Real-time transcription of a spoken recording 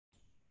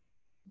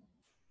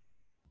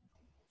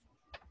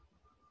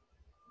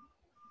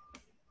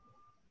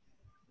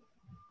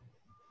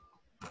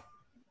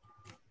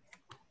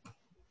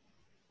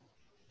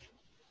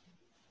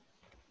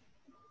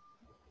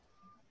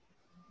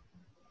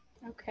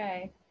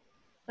Okay,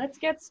 let's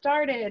get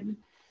started.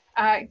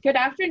 Good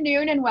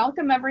afternoon and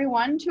welcome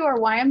everyone to our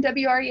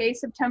YMWREA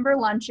September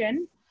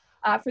Luncheon.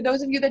 For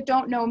those of you that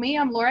don't know me,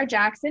 I'm Laura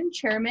Jackson,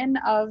 Chairman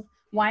of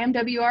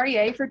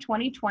YMWREA for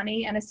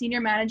 2020 and a Senior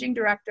Managing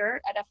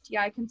Director at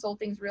FTI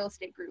Consulting's Real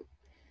Estate Group.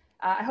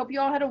 I hope you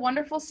all had a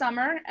wonderful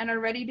summer and are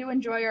ready to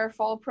enjoy our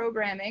fall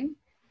programming.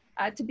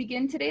 To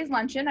begin today's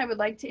luncheon, I would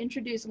like to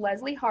introduce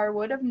Leslie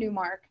Harwood of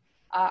Newmark,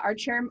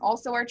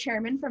 also our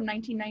chairman from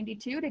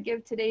 1992, to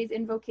give today's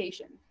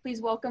invocation.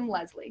 Please welcome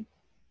Leslie.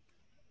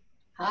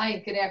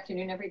 Hi, good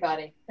afternoon,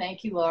 everybody.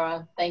 Thank you,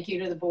 Laura. Thank you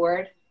to the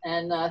board,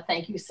 and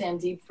thank you,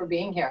 Sandeep, for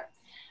being here.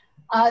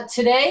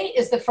 Today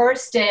is the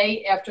first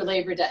day after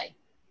Labor Day,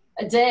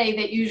 a day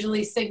that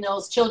usually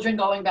signals children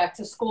going back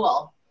to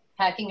school,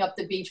 packing up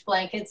the beach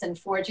blankets and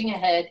forging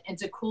ahead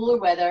into cooler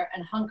weather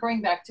and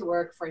hunkering back to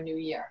work for a new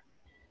year.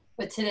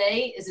 But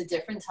today is a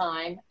different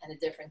time and a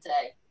different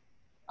day.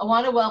 I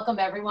want to welcome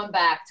everyone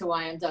back to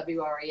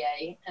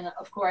YMWREA, and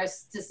of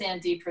course to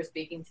Sandeep for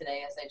speaking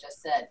today, as I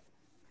just said.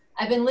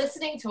 I've been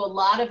listening to a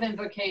lot of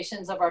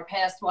invocations of our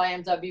past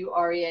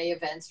YMWREA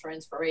events for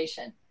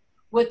inspiration.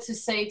 What to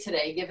say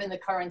today, given the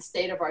current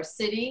state of our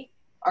city,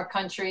 our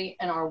country,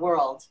 and our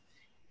world.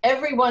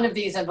 Every one of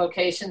these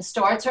invocations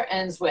starts or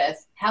ends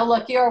with, how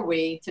lucky are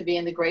we to be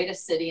in the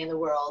greatest city in the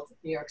world,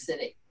 New York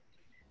City?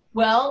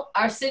 Well,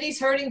 our city's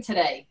hurting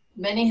today.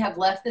 Many have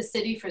left the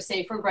city for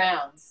safer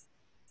grounds.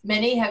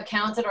 Many have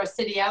counted our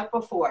city out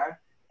before,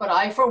 but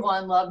I, for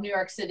one, love New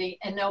York City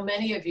and know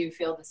many of you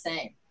feel the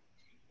same.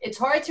 It's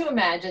hard to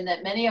imagine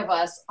that many of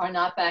us are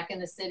not back in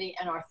the city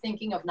and are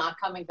thinking of not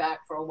coming back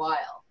for a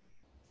while.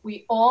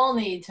 We all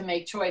need to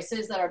make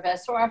choices that are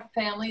best for our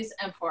families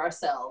and for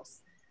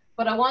ourselves.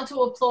 But I want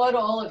to applaud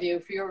all of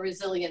you for your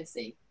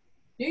resiliency.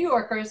 New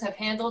Yorkers have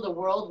handled a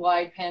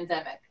worldwide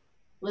pandemic,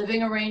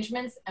 living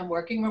arrangements and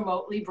working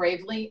remotely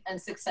bravely and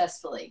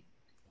successfully.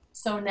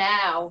 So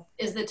now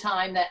is the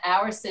time that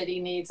our city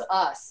needs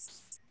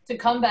us to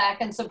come back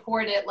and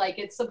support it like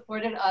it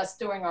supported us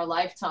during our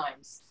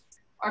lifetimes.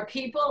 Our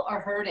people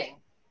are hurting.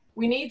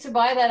 We need to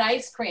buy that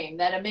ice cream,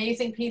 that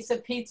amazing piece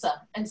of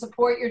pizza, and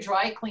support your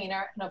dry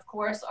cleaner and of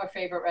course our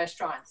favorite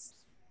restaurants.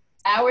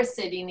 Our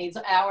city needs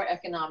our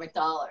economic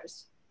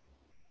dollars.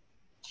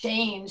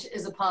 Change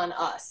is upon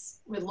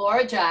us. With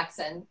Laura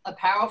Jackson, a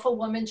powerful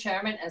woman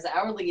chairman as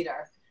our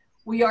leader,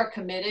 we are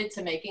committed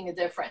to making a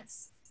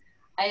difference.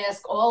 I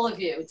ask all of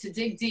you to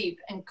dig deep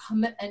and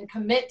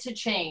commit to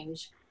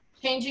change,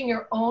 changing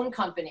your own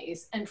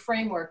companies and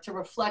framework to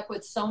reflect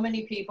what so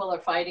many people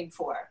are fighting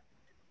for.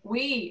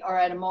 We are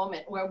at a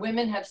moment where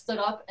women have stood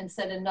up and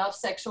said enough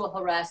sexual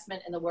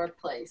harassment in the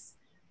workplace.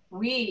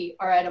 We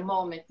are at a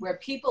moment where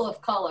people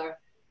of color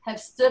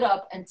have stood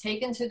up and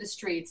taken to the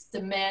streets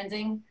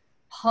demanding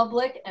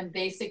public and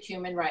basic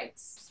human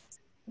rights.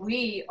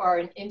 We are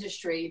an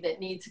industry that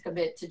needs to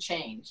commit to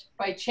change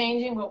by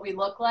changing what we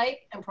look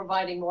like and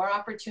providing more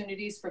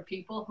opportunities for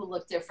people who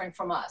look different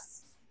from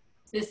us.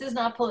 This is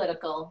not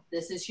political,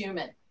 this is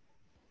human.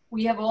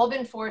 We have all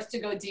been forced to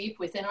go deep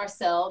within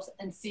ourselves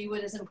and see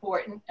what is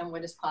important and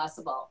what is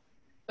possible.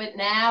 But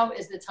now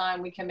is the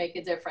time we can make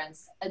a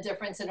difference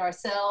in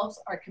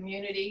ourselves, our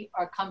community,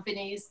 our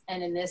companies,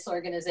 and in this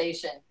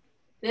organization.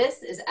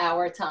 This is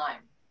our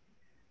time.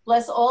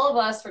 Bless all of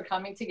us for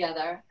coming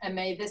together, and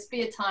may this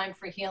be a time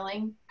for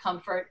healing,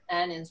 comfort,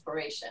 and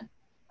inspiration.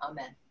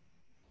 Amen.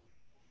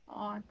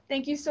 Aw,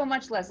 thank you so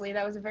much, Leslie.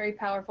 That was a very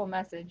powerful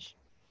message.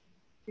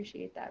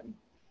 Appreciate that.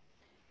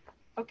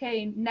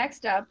 Okay,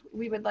 next up,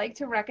 we would like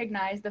to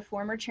recognize the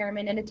former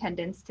chairman in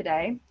attendance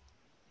today.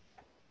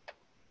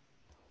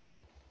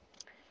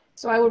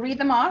 So I will read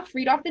off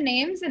the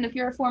names, and if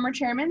you're a former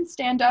chairman,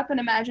 stand up and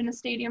imagine a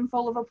stadium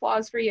full of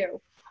applause for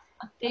you.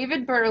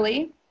 David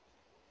Burley,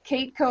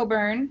 Kate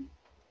Coburn,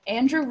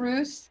 Andrew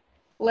Roos,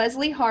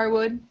 Leslie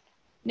Harwood,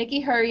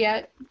 Nikki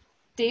Hurriet,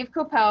 Dave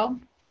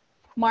Coppell,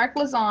 Mark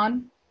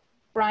Lazon,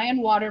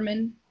 Brian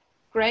Waterman,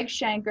 Greg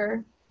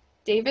Shanker,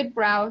 David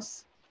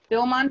Browse,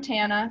 Bill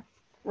Montana,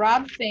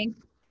 Rob Fink,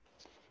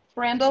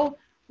 Brandel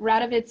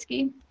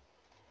Radovitsky,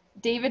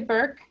 David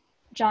Burke,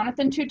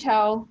 Jonathan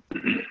Tutel,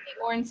 Nikki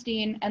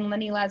Ornstein, and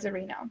Lenny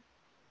Lazzarino.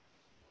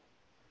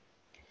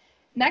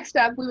 Next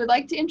up, we would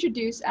like to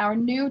introduce our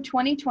new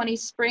 2020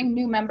 Spring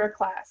New Member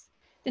Class.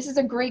 This is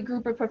a great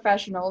group of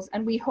professionals,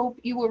 and we hope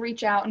you will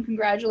reach out and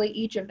congratulate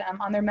each of them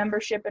on their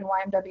membership in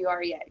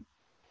YMWREA.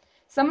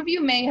 Some of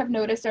you may have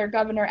noticed our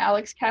Governor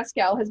Alex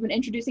Caskell has been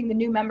introducing the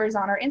new members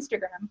on our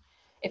Instagram.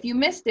 If you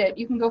missed it,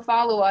 you can go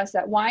follow us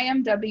at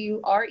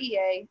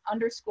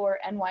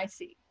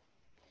YMWREA_NYC.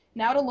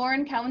 Now to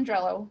Lauren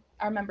Calandrello,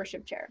 our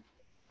membership chair.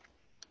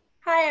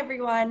 Hi,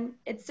 everyone.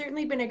 It's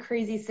certainly been a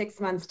crazy 6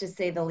 months to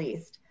say the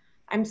least.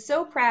 I'm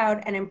so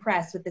proud and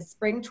impressed with the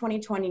Spring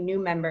 2020 new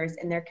members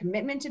and their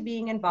commitment to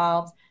being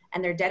involved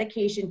and their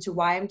dedication to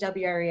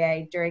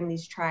YMWREA during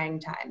these trying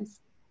times.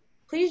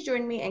 Please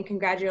join me in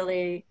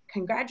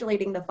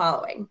congratulating the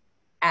following.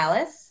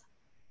 Alice.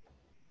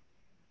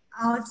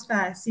 Alex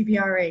Fass,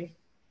 CBRE.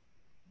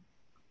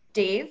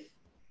 Dave.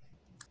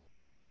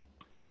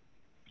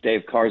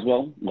 Dave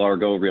Carswell,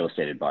 Largo Real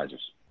Estate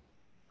Advisors.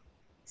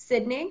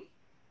 Sydney,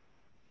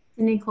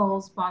 Sydney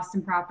Coles,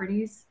 Boston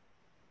Properties.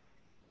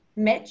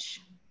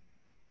 Mitch,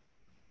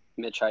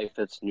 Mitch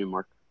Heifetz,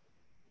 Newmark.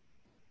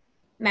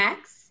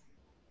 Max,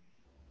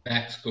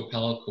 Max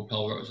Copella,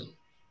 Copel Rosen.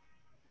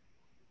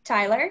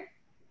 Tyler,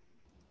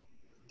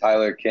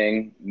 Tyler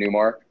King,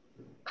 Newmark.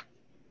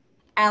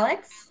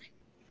 Alex,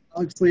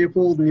 Alex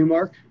Leopold,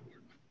 Newmark.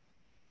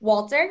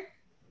 Walter,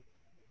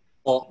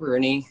 Walt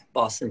Rooney,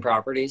 Boston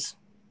Properties.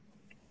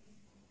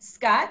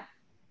 Scott,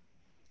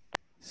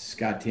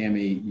 Scott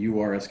Tammy,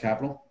 URS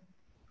Capital.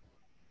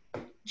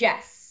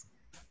 Jess.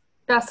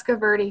 Jessica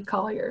Verdi,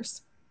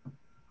 Colliers.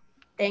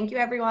 Thank you,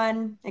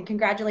 everyone, and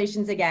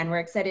congratulations again. We're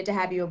excited to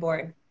have you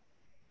aboard.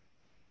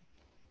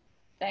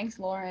 Thanks,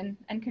 Lauren,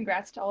 and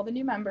congrats to all the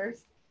new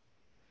members.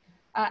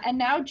 And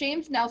now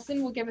James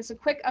Nelson will give us a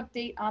quick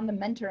update on the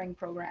mentoring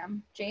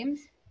program.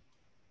 James?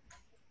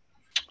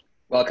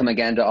 Welcome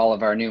again to all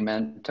of our new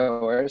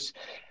mentors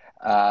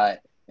and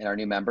our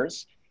new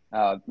members.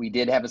 We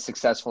did have a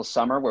successful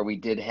summer where we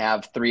did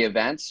have 3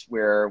 events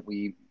where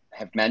we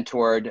have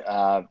mentored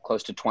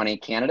close to 20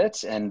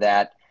 candidates, and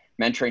that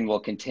mentoring will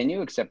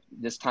continue, except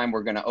this time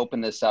we're going to open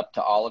this up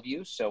to all of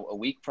you. So a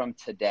week from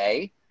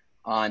today,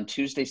 on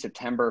Tuesday,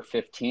 September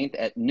 15th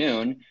at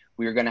noon,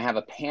 we are going to have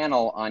a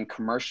panel on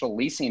commercial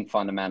leasing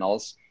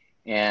fundamentals,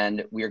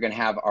 and we are going to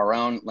have our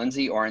own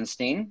Lindsay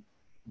Orenstein,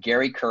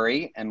 Gary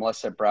Curry, and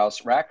Melissa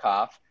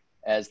Brous-Rakoff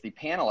as the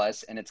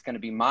panelists, and it's going to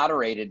be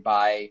moderated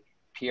by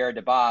Pierre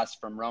DeBoss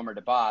from Romer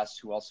DeBoss,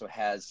 who also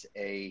has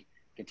a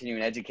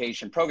continuing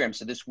education program.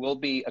 So this will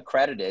be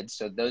accredited.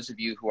 So those of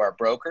you who are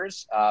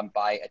brokers,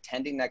 by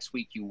attending next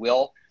week, you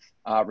will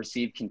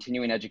receive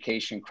continuing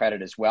education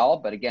credit as well.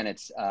 But again,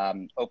 it's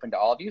open to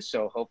all of you.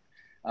 So hope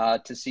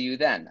to see you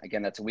then.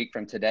 Again, that's a week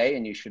from today,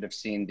 and you should have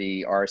seen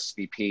the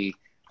RSVP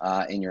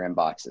in your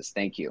inboxes.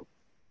 Thank you.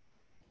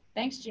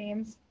 Thanks,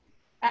 James.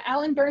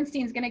 Alan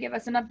Bernstein is going to give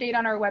us an update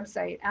on our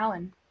website.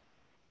 Alan.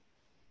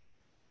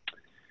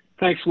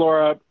 Thanks,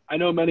 Laura. I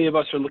know many of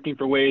us are looking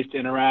for ways to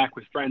interact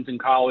with friends and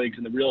colleagues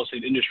in the real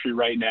estate industry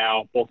right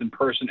now, both in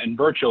person and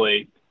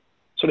virtually.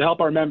 So to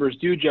help our members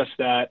do just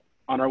that,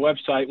 on our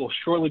website, we'll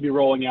shortly be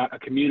rolling out a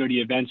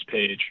community events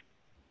page.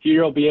 Here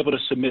you'll be able to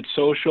submit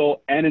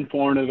social and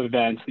informative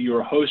events that you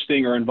are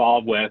hosting or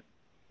involved with,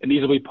 and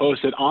these will be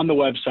posted on the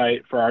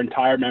website for our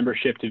entire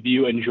membership to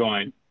view and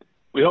join.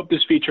 We hope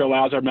this feature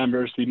allows our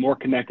members to be more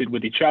connected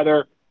with each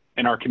other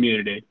and our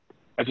community.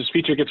 As this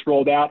feature gets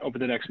rolled out over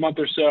the next month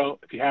or so,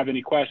 if you have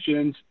any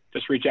questions,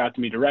 just reach out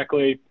to me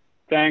directly.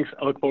 Thanks.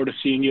 I look forward to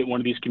seeing you at one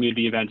of these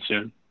community events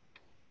soon.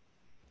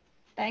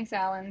 Thanks,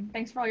 Alan.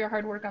 Thanks for all your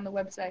hard work on the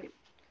website.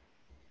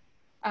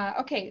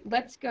 Okay,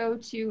 let's go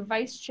to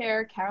Vice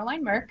Chair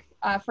Caroline Merck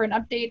for an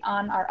update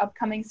on our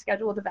upcoming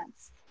scheduled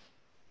events.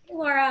 Hey,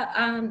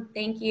 Laura,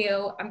 thank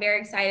you. I'm very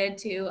excited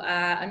to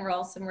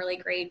unroll some really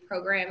great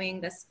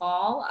programming this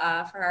fall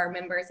for our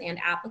members and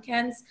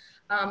applicants.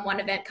 One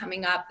event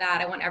coming up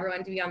that I want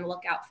everyone to be on the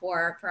lookout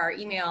for our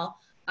email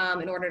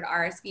in order to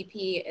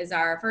RSVP is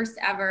our first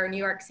ever New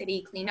York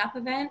City cleanup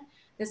event.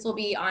 This will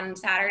be on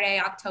Saturday,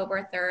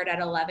 October 3rd at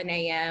 11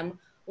 a.m.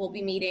 We'll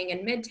be meeting in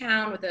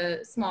Midtown with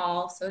a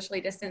small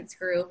socially distanced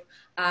group,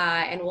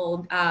 and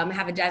we'll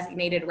have a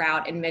designated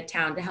route in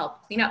Midtown to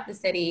help clean up the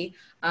city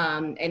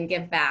and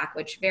give back,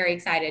 which very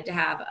excited to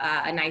have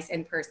a nice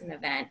in-person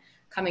event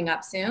coming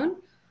up soon.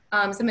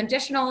 Some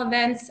additional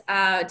events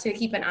to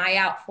keep an eye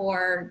out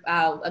for.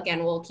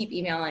 Again, we'll keep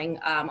emailing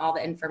all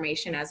the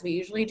information as we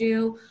usually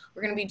do.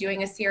 We're going to be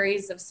doing a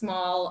series of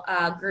small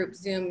group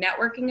Zoom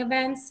networking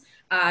events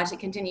to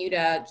continue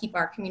to keep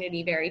our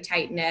community very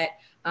tight-knit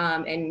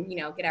and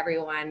get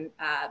everyone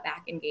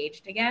back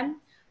engaged again.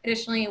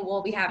 Additionally,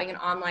 we'll be having an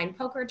online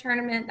poker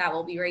tournament that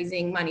will be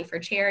raising money for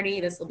charity.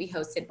 This will be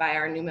hosted by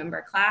our new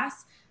member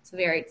class, so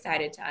very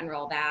excited to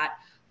unroll that.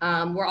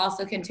 We'll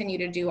also continue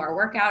to do our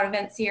workout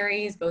event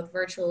series, both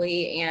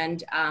virtually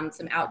and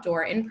some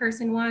outdoor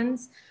in-person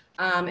ones.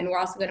 And we're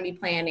also going to be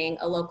planning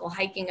a local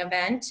hiking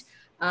event,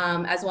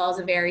 as well as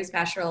a very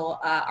special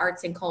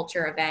arts and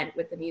culture event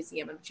with the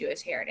Museum of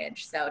Jewish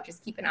Heritage. So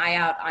just keep an eye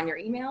out on your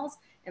emails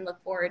and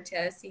look forward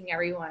to seeing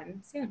everyone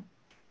soon.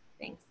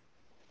 Thanks.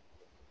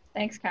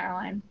 Thanks,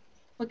 Caroline.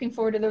 Looking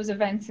forward to those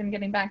events and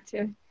getting back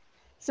to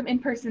some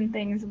in-person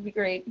things will be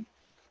great.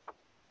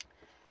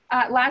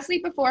 Lastly,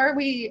 before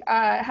we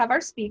have our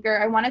speaker,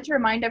 I wanted to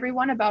remind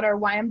everyone about our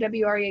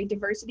YMWREA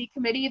Diversity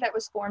Committee that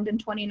was formed in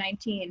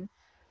 2019.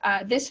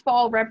 This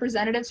fall,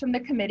 representatives from the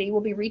committee will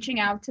be reaching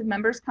out to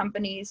members'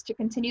 companies to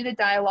continue the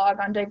dialogue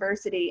on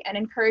diversity and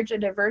encourage a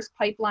diverse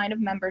pipeline of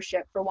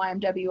membership for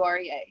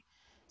YMWREA.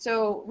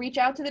 So reach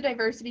out to the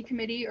Diversity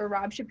Committee or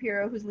Rob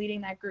Shapiro, who's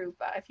leading that group,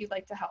 if you'd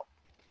like to help.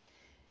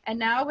 And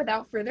now,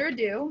 without further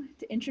ado,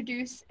 to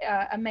introduce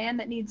a man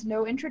that needs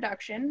no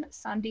introduction,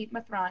 Sandeep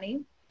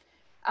Mathrani.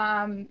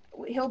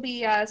 He'll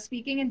be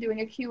speaking and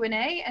doing a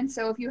Q&A, and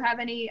so if you have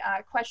any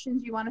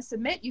questions you want to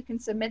submit, you can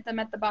submit them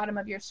at the bottom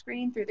of your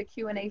screen through the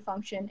Q&A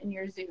function in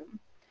your Zoom.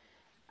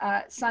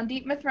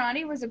 Sandeep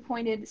Mathrani was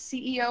appointed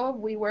CEO of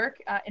WeWork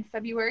in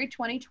February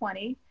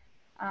 2020,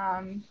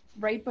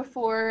 right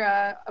before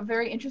a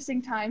very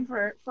interesting time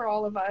for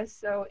all of us.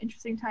 So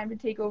interesting time to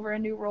take over a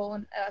new role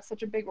and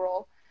such a big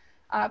role.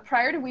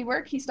 Prior to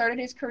WeWork, he started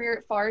his career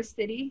at Forest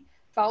City,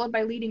 followed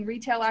by leading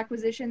retail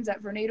acquisitions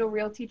at Vornado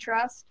Realty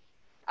Trust.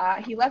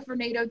 He left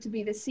Vornado to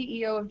be the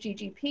CEO of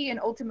GGP and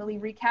ultimately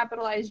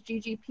recapitalized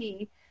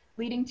GGP,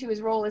 leading to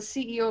his role as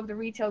CEO of the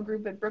retail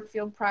group at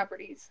Brookfield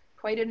Properties.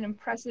 Quite an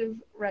impressive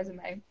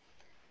resume.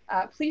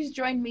 Please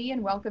join me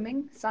in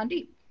welcoming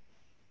Sandeep.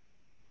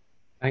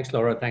 Thanks,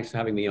 Laura. Thanks for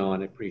having me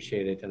on. I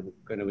appreciate it. I'm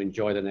going to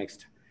enjoy the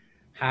next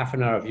half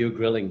an hour of you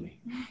grilling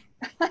me.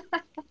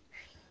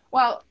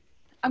 Well,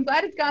 I'm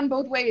glad it's gone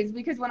both ways,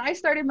 because when I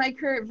started my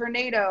career at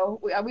Vornado,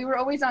 we were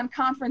always on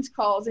conference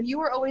calls, and you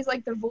were always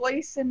like the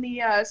voice and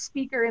the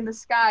speaker in the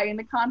sky in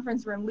the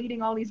conference room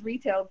leading all these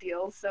retail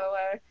deals. So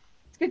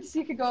it's good to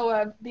see it could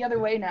go the other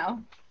way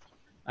now.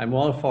 I'm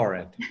all for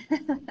it.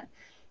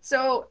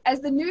 So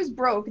as the news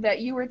broke that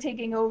you were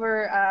taking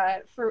over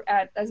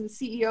as the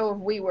CEO of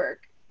WeWork,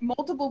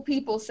 multiple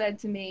people said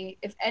to me,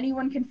 if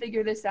anyone can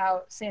figure this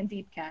out,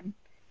 Sandeep can.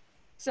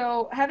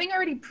 So having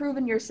already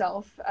proven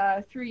yourself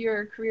through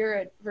your career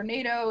at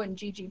Vornado and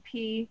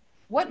GGP,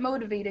 what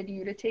motivated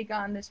you to take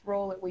on this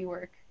role at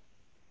WeWork?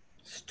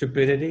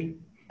 Stupidity,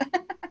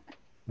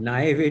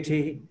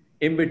 naivety,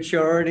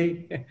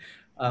 immaturity.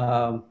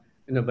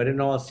 But in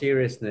all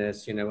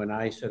seriousness, when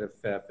I sort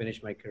of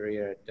finished my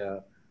career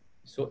at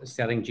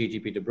selling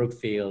GGP to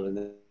Brookfield and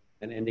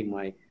then ending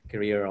my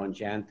career on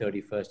Jan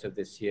 31st of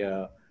this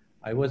year,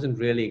 I wasn't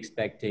really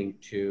expecting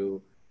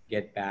to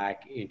get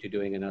back into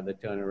doing another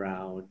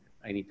turnaround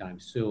anytime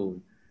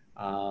soon.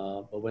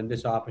 But when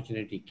this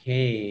opportunity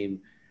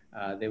came,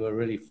 there were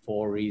really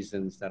 4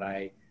 reasons that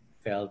I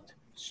felt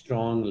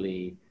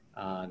strongly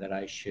that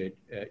I should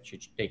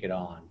take it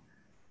on.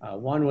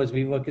 One was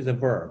WeWork is a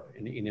verb,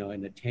 and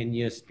in a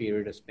 10-year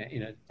period of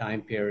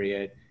time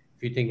period.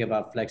 If you think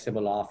about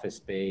flexible office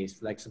space,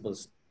 flexible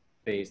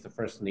space, the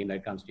first name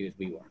that comes to you is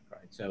WeWork,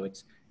 right? So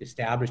it's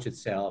established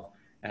itself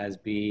as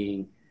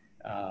being,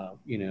 a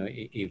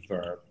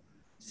verb.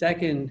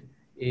 Second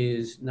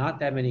is not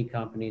that many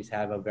companies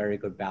have a very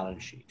good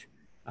balance sheet.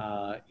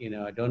 I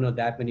don't know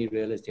that many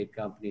real estate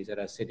companies that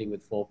are sitting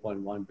with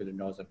 $4.1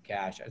 billion of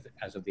cash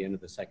as of the end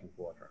of the second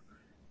quarter.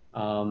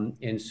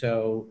 And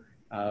so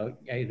I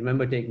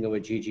remember taking over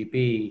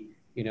GGP,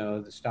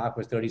 the stock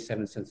was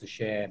 37 cents a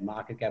share,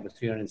 market cap was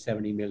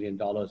 $370 million,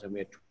 and we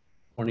had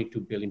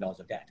 $22 billion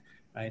of debt,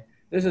 right?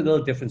 This is a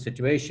little different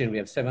situation. We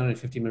have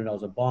 $750 million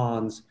of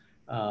bonds,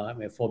 we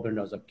have $4 billion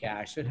of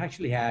cash. So it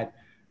actually had,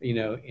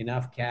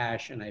 enough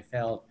cash, and I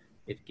felt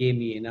it gave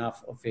me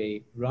enough of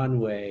a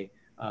runway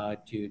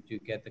to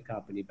get the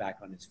company back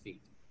on its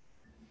feet.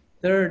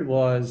 Third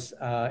was,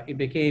 it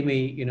became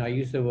I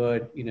use the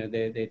word,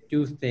 there are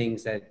 2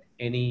 things that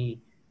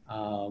any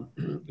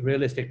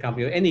real estate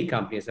company, or any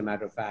company, as a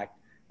matter of fact,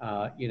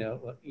 in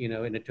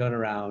a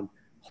turnaround,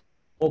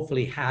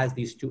 hopefully has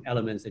these 2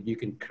 elements that you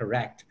can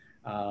correct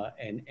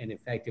and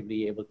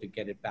effectively able to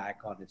get it back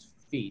on its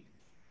feet.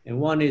 And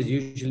one is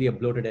usually a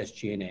bloated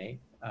SG&A,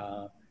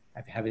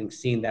 having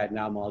seen that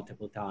now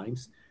multiple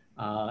times.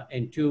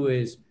 And 2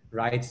 is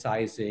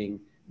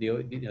right-sizing the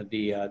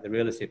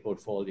real estate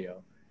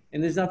portfolio.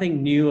 And there's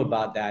nothing new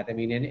about that. I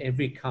mean, in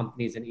every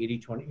company is an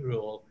 80-20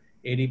 rule.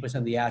 80%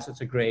 of the assets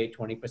are great,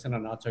 20% are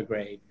not so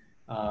great.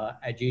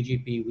 At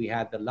GGP, we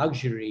had the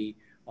luxury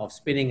of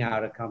spinning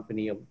out a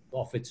company of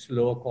its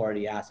lower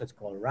quality assets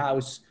called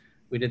Rouse.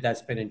 We did that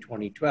spin in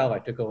 2012. I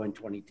took over in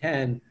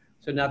 2010.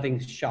 So nothing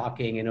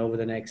shocking. And over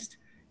the next,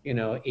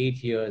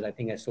 8 years, I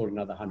think I sold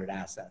another 100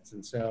 assets.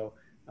 And so,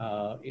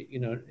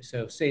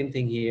 so same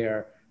thing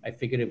here. I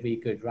figured if we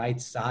could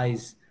right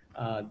size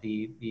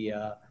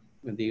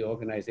the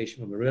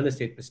organization from a real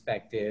estate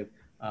perspective,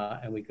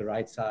 and we could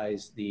right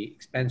size the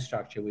expense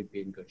structure, we'd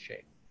be in good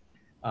shape.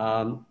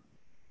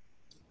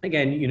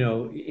 Again,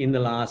 in the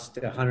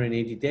last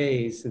 180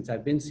 days since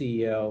I've been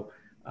CEO,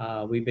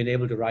 we've been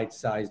able to right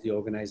size the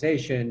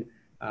organization.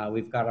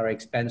 We've got our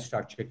expense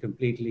structure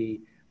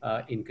completely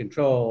in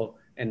control,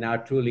 and now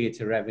truly it's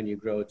a revenue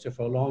growth. So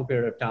for a long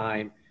period of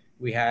time,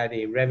 we had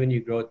a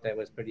revenue growth that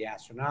was pretty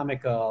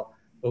astronomical,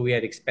 but we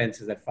had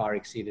expenses that far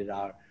exceeded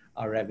our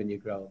revenue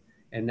growth.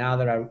 And now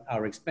that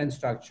our expense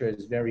structure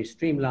is very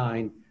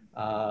streamlined,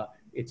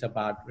 it's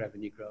about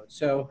revenue growth.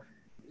 So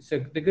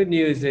the good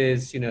news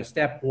is,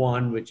 step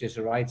 1, which is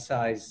to right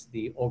size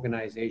the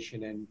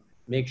organization and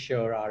make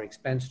sure our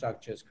expense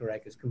structure is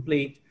correct, is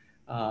complete.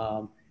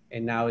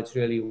 And now it's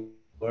really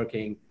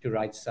working to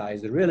right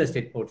size the real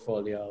estate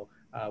portfolio,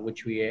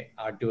 which we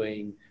are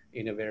doing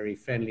in a very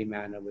friendly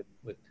manner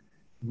with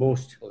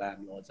most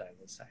landlords, I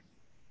will say.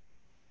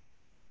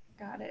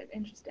 Got it.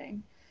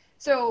 Interesting.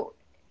 So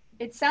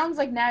it sounds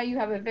like now you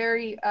have a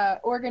very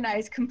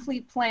organized,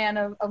 complete plan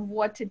of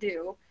what to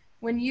do.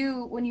 When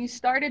you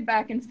started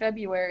back in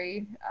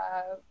February,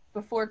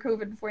 before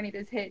COVID, before any of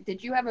this hit,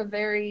 did you have a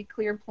very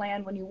clear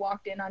plan when you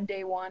walked in on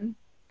day 1?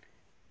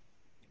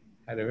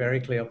 Had a very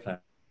clear plan.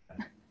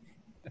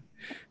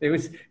 There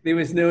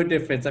was no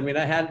difference. I mean,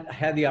 I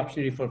had the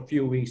opportunity for a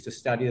few weeks to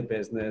study the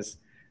business.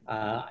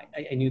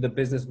 I knew the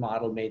business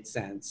model made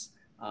sense.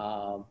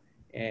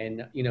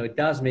 And it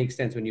does make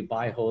sense when you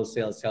buy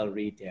wholesale, sell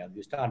retail.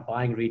 You start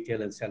buying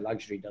retail and sell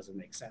luxury, doesn't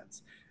make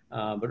sense.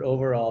 But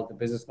overall, the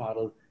business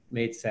model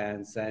made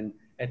sense. And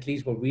at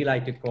least what we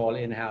like to call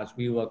in-house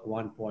WeWork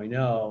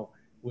 1.0,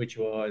 which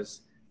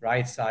was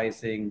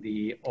right-sizing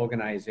the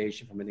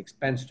organization from an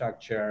expense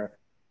structure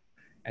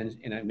and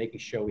making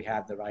sure we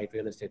have the right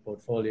real estate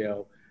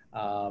portfolio.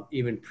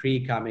 Even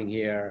pre-coming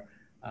here,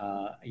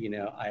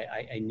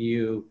 I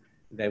knew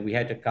that we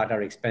had to cut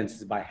our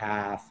expenses by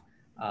half.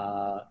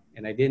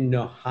 And I didn't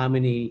know how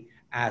many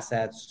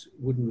assets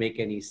wouldn't make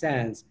any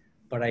sense,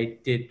 but I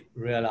did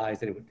realize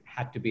that it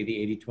had to be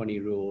the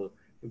 80-20 rule.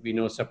 There would be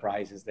no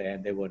surprises there,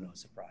 and there were no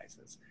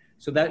surprises.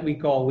 So that we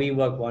call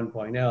WeWork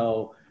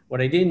 1.0.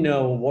 What I didn't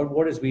know,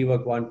 what is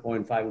WeWork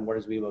 1.5 and what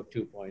is WeWork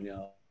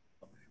 2.0,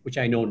 which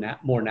I know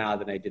more now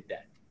than I did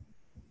then.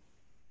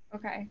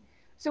 Okay.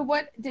 So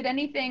what did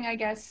anything, I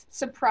guess,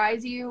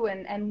 surprise you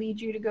and lead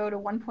you to go to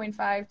 1.5,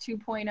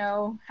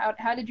 2.0?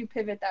 How did you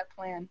pivot that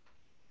plan?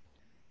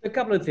 A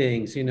couple of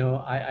things,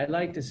 I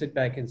like to sit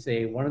back and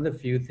say one of the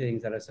few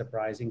things that are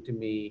surprising to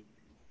me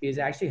is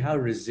actually how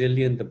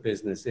resilient the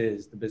business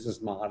is, the business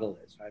model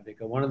is, right?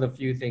 Because one of the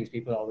few things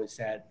people always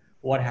said,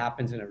 what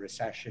happens in a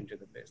recession to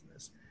the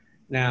business?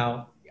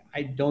 Now,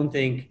 I don't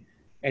think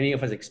any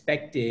of us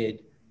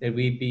expected that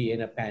we'd be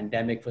in a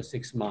pandemic for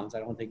 6 months. I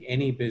don't think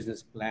any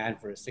business planned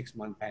for a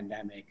 6-month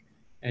pandemic.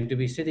 And to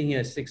be sitting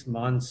here 6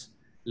 months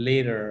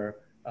later,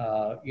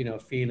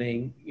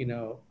 feeling,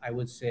 I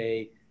would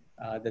say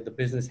that the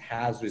business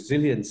has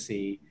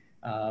resiliency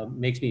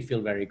makes me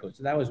feel very good.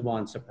 So that was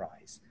one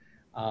surprise.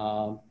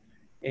 And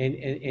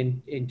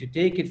to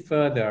take it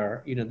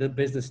further, the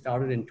business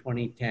started in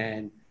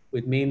 2010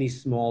 with mainly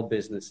small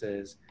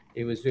businesses.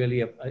 It was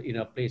really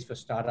a place for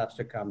startups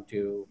to come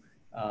to.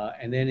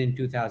 And then in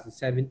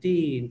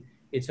 2017,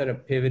 it sort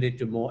of pivoted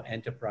to more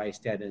enterprise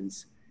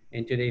tenants.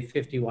 And today,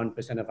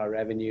 51% of our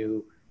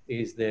revenue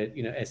is the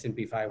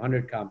S&P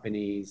 500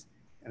 companies,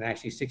 and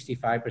actually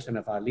 65%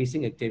 of our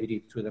leasing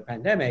activity through the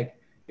pandemic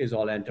is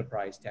all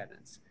enterprise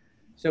tenants.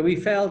 So we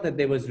felt that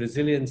there was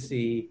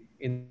resiliency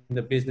in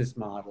the business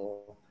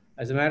model.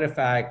 As a matter of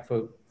fact,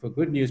 for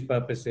good news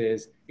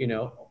purposes,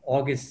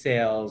 August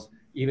sales,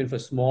 even for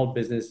small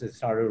businesses,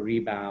 started to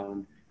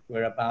rebound.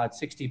 We're about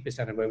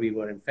 60% of where we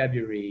were in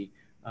February,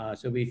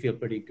 so we feel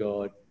pretty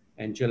good.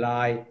 And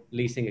July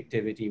leasing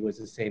activity was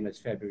the same as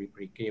February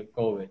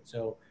pre-COVID.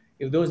 So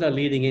if those are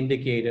leading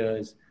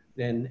indicators,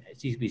 then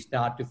we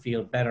start to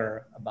feel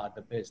better about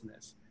the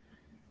business.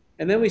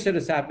 And then we sort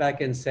of sat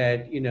back and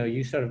said,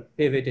 you sort of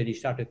pivot and you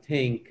start to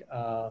think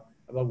about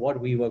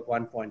what WeWork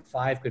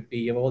 1.5 could be.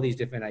 You have all these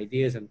different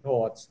ideas and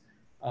thoughts.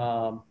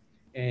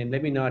 And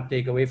let me not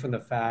take away from the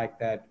fact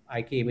that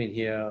I came in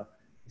here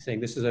saying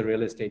this is a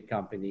real estate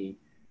company.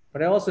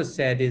 But I also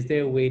said, is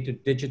there a way to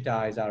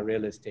digitize our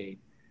real estate?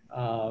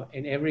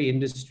 And every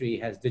industry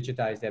has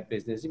digitized their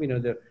business.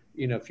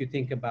 If you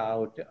think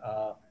about,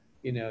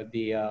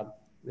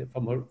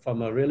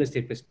 from a real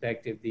estate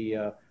perspective,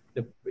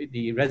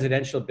 the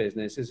residential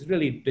business is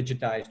really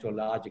digitized to a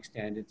large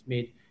extent. It's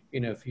made,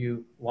 if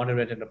you want to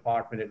rent an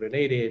apartment at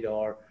Related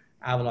or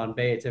Avalon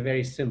Bay, it's a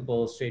very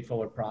simple,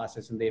 straightforward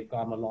process, and they've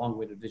come a long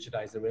way to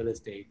digitize the real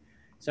estate.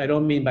 So I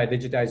don't mean by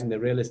digitizing the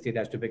real estate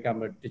as to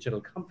become a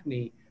digital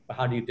company, but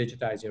how do you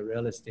digitize your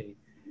real estate?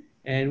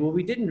 And what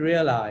we didn't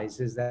realize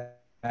is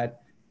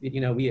that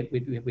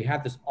we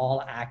have this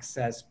all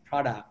access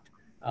product,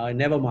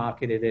 never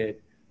marketed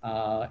it.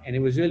 And it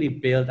was really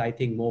built, I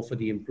think, more for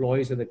the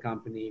employees of the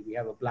company. We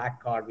have a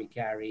black card we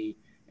carry,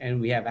 and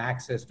we have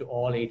access to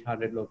all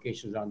 800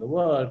 locations around the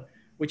world,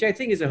 which I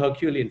think is a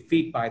Herculean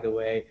feat, by the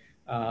way,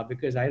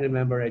 because I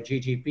remember at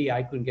GGP,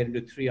 I couldn't get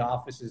into 3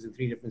 offices in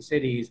 3 different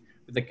cities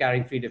with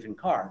carrying 3 different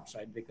cards,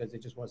 right? Because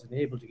it just wasn't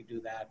able to do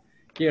that.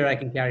 Here, I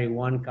can carry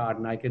 1 card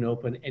and I can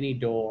open any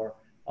door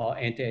or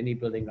enter any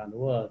building around the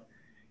world.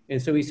 And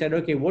so we said,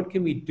 okay, what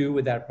can we do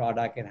with that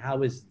product, and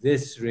how is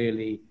this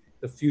really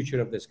the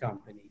future of this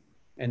company?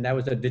 And that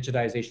was the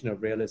digitization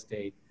of real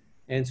estate.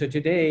 And so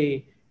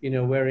today,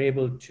 we're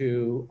able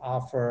to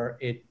offer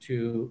it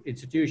to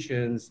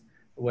institutions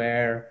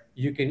where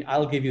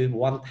I'll give you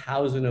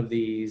 1,000 of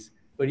these,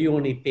 but you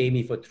only pay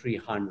me for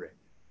 300,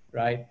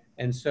 right?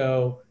 And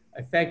so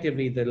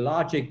effectively the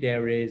logic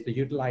there is the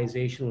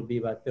utilization will be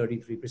about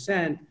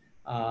 33%.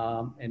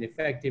 And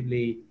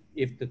effectively,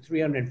 if the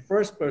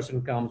 301st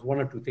person comes, 1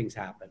 or 2 things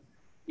happen.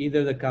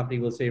 Either the company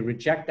will say,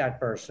 reject that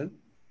person,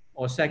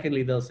 or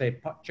secondly, they'll say,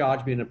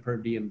 charge me on a per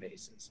diem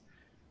basis.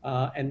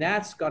 And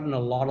that's gotten a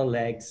lot of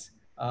legs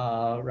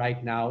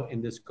right now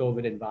in this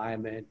COVID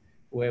environment,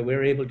 where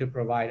we're able to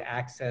provide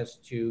access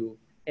to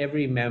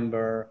every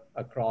member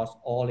across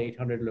all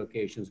 800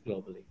 locations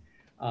globally.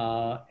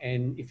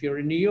 And if you're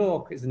in New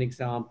York, as an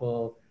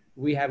example,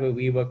 we have a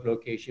WeWork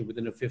location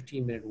within a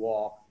 15-minute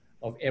walk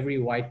of every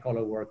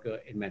white-collar worker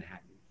in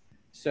Manhattan.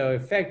 So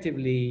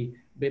effectively,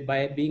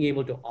 by being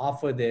able to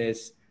offer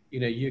this,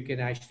 you can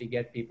actually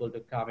get people to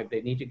come if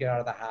they need to get out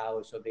of the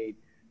house, or they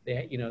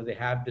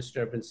have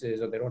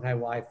disturbances, or they don't have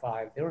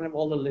Wi-Fi, they don't have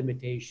all the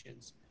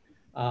limitations.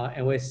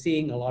 And we're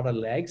seeing a lot of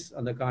legs.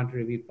 On the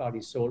contrary, we've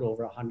probably sold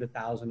over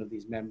 100,000 of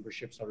these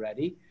memberships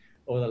already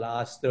over the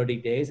last 30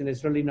 days, and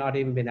it's really not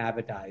even been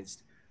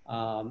advertised.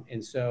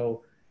 And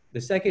so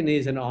the second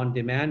is an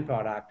on-demand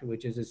product,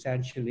 which is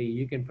essentially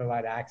you can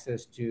provide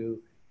access to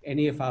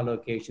any of our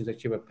locations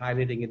that you were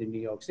piloting it in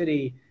New York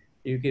City.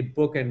 You can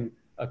book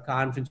a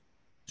conference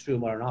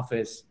room or an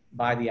office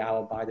by the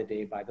hour, by the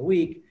day, by the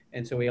week.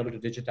 And so we're able to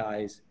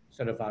digitize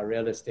sort of our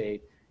real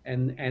estate.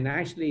 And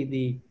actually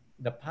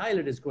the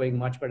pilot is going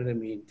much better than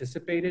we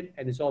anticipated.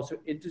 And it's also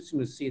interesting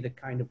to see the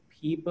kind of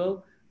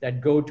people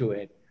that go to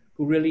it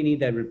who really need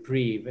that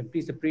reprieve. And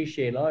please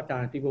appreciate, a lot of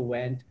times people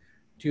went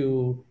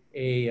to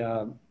a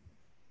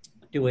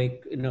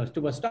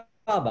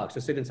Starbucks,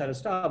 to sit inside a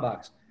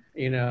Starbucks,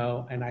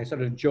 and I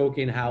sort of joke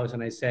in-house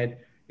and I said,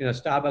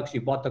 Starbucks,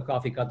 you bought the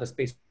coffee, got the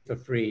space for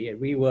free. At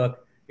WeWork,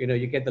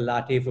 you get the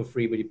latte for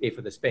free, but you pay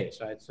for the space,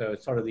 right? So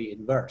it's sort of the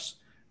inverse,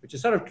 which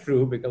is sort of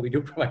true because we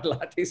do provide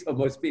lattes for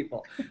most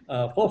people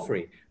for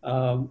free.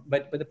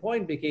 But the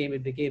point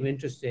it became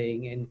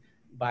interesting, and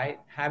by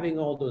having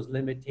all those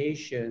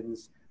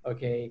limitations,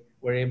 okay,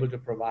 we're able to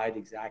provide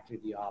exactly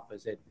the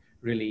opposite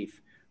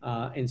relief.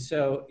 And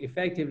so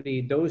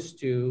effectively those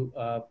two,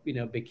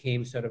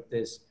 became sort of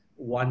this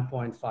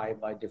 1.5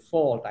 by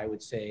default, I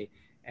would say.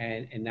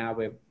 And now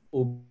we're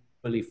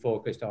overly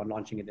focused on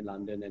launching it in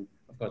London. And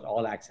of course,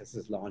 all access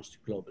is launched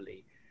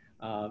globally.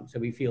 So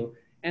we feel,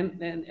 and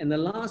the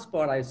last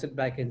part I sit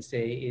back and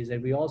say is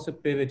that we also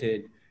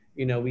pivoted,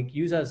 we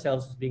use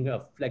ourselves as being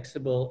a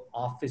flexible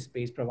office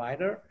space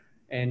provider,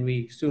 and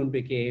we soon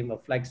became a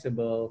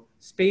flexible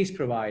space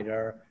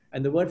provider.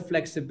 And the word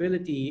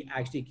flexibility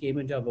actually came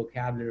into our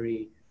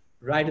vocabulary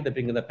right at the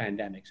beginning of the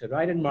pandemic. So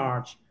right in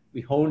March,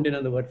 we honed in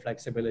on the word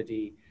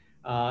flexibility.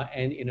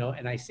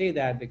 And I say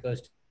that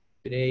because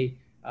today,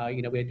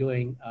 we're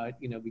doing,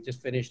 we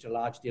just finished a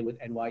large deal with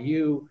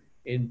NYU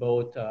in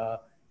both,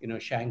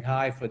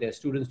 Shanghai for their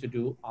students to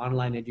do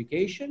online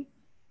education,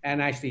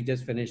 and actually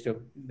just finished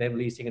them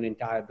leasing an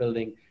entire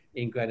building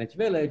in Greenwich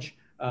Village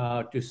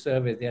to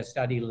serve as their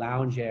study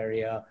lounge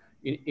area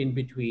in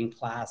between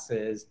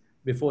classes,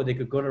 before they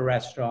could go to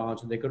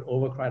restaurants, or they could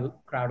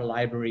overcrowd a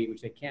library,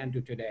 which they can't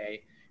do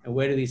today. And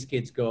where do these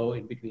kids go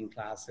in between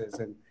classes?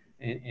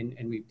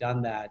 And we've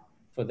done that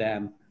for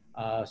them.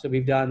 So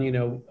we've done,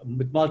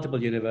 with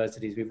multiple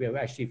universities. We've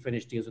actually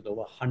finished deals with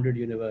over 100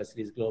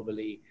 universities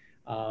globally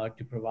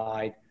to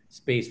provide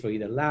space for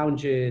either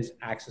lounges,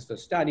 access for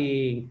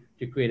studying,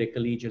 to create a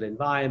collegial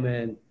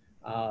environment.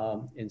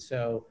 And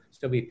so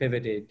we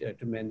pivoted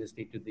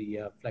tremendously to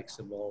the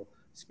flexible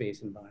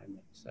space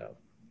environment. So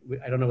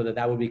I don't know whether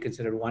that would be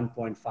considered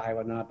 1.5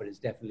 or not, but it's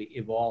definitely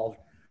evolved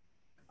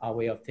our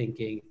way of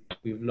thinking.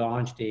 We've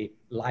launched a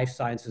life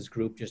sciences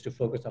group just to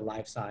focus on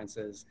life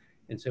sciences.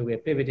 And so we're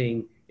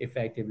pivoting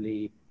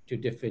effectively to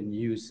different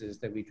uses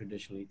that we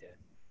traditionally did.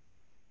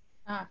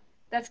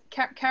 That's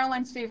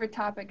Caroline's favorite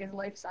topic is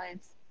life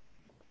science.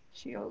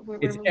 We're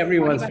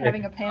everyone's about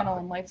having a panel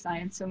in life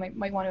science, so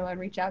might want to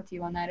reach out to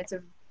you on that. It's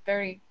a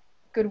very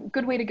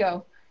good way to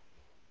go.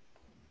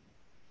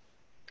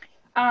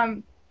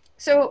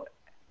 So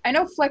I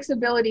know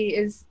flexibility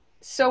is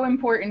so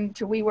important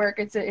to WeWork.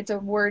 It's a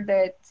word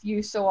that's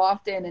used so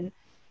often, and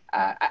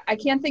I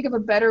can't think of a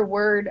better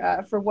word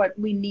for what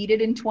we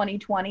needed in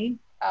 2020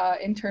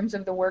 in terms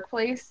of the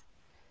workplace.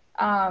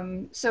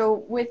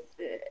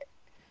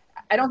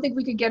 I don't think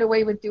we could get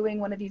away with doing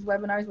one of these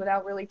webinars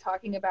without really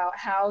talking about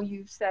how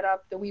you've set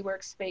up the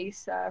WeWork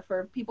space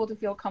for people to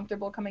feel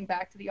comfortable coming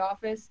back to the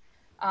office.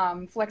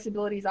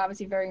 Flexibility is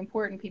obviously very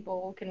important.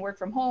 People can work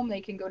from home,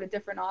 they can go to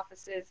different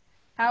offices.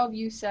 How have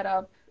you set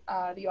up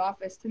the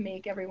office to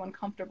make everyone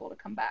comfortable to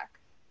come back?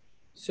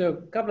 So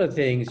a couple of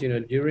things,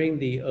 during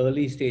the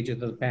early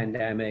stages of the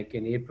pandemic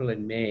in April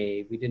and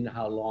May, we didn't know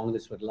how long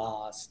this would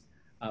last,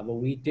 but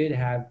we did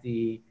have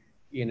the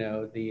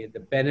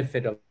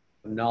benefit of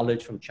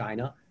knowledge from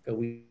China. So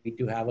we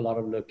do have a lot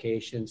of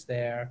locations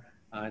there.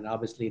 And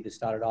obviously they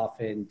started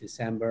off in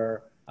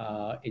December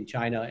in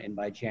China, and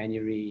by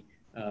January,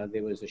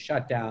 there was a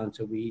shutdown.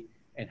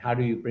 And how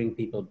do you bring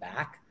people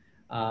back?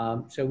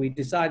 So we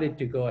decided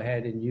to go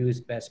ahead and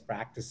use best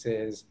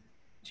practices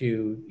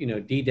to,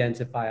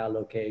 de-densify our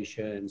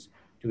locations,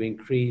 to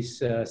increase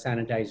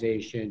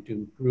sanitization, to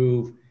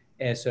improve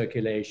air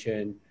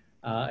circulation.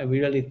 And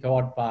we really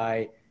thought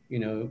by,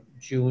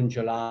 June,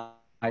 July,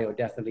 or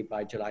definitely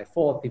by July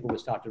 4th, people would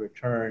start to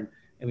return.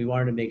 And we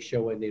wanted to make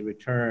sure when they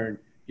return,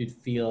 you'd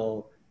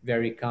feel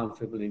very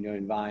comfortable in your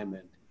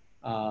environment.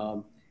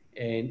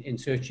 And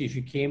so if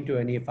you came to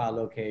any of our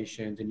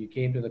locations and you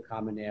came to the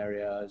common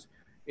areas,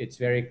 it's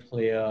very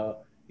clear,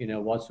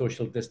 what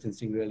social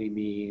distancing really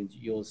means.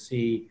 You'll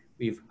see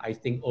we've, I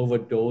think,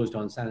 overdosed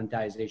on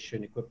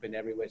sanitization equipment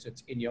everywhere, so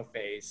it's in your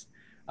face.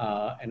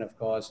 And of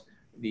course,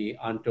 the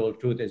untold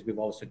truth is we've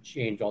also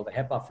changed all the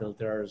HEPA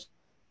filters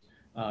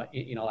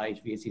in our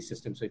HVAC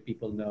system so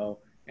people know.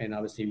 And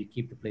obviously we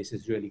keep the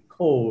places really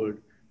cold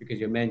because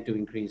you're meant to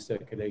increase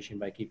circulation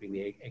by keeping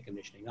the air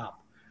conditioning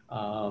up,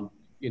 so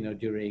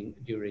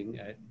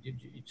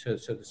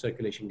the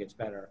circulation gets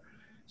better.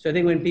 So I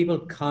think when people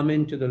come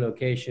into the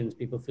locations,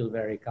 people feel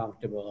very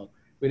comfortable.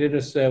 We did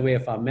a survey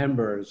of our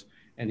members,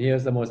 and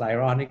here's the most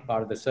ironic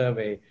part of the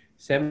survey.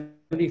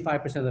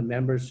 75% of the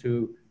members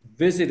who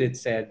visited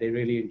said they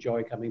really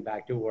enjoy coming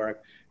back to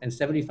work, and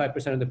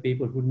 75% of the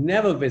people who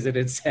never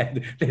visited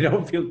said they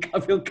don't feel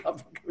comfortable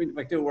coming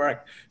back to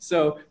work.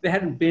 So they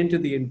hadn't been to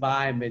the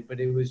environment, but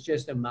it was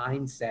just a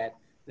mindset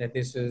that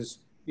this is,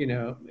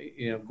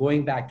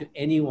 going back to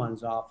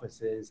anyone's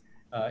offices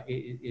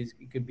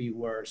it could be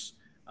worse.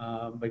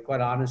 But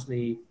quite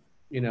honestly,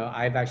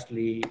 I've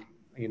actually,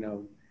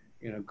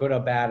 good or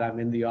bad, I'm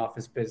in the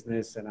office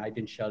business, and I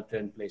didn't shelter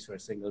in place for a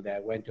single day. I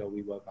went to a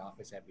WeWork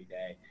office every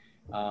day.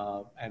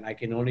 And I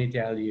can only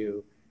tell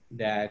you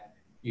that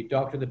you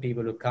talk to the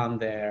people who come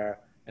there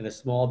and the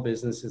small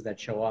businesses that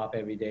show up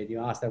every day, and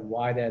you ask them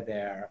why they're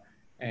there,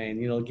 and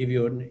give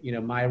you,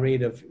 my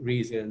rate of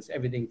reasons,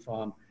 everything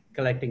from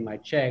collecting my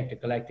check to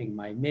collecting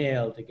my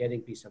mail to getting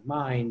peace of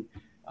mind.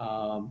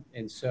 And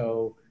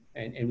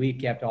we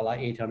kept all our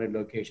 800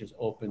 locations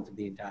open through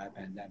the entire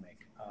pandemic.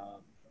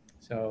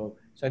 So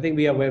I think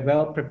we're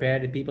well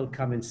prepared. If people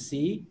come and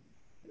see,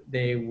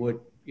 they would,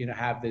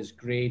 have this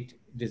great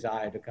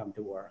desire to come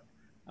to work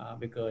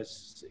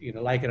because,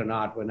 like it or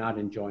not, we're not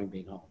enjoying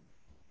being home.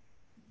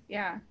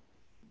 Yeah.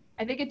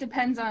 I think it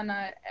depends on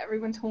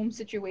everyone's home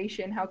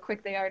situation, how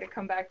quick they are to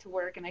come back to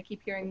work. And I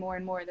keep hearing more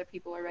and more that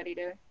people are ready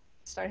to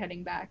start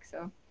heading back.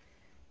 So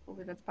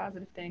hopefully that's a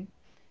positive thing.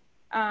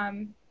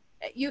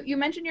 You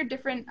mentioned your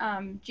different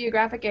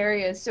geographic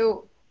areas.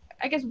 So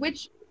I guess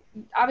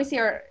obviously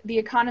the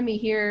economy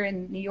here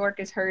in New York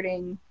is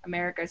hurting,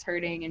 America is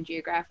hurting, and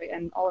geographic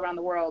and all around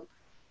the world.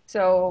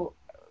 So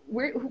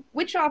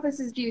which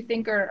offices do you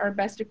think are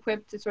best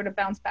equipped to sort of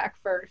bounce back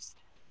first?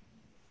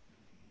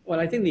 Well,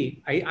 I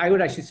think I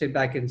would actually sit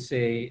back and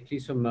say, at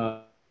least from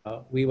a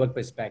WeWork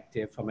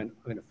perspective, from a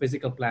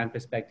physical plan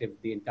perspective,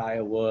 the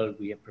entire world,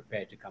 we are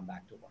prepared to come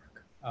back to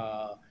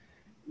work.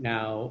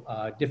 Now,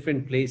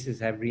 different places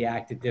have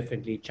reacted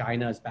differently.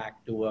 China's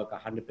back to work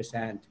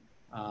 100%,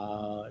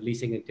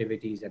 leasing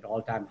activities at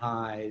all-time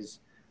highs,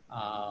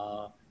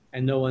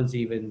 and no one's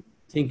even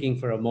thinking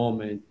for a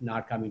moment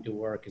not coming to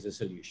work is a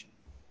solution.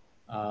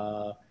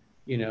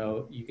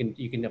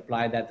 You can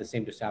apply that the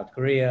same to South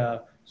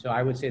Korea. So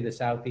I would say the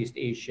Southeast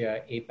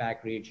Asia,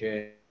 APAC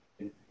region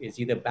is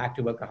either back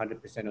to work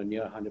 100% or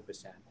near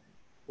 100%.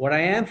 What I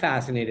am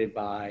fascinated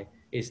by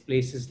is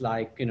places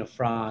like,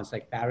 France,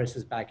 like Paris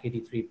is back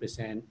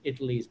 83%,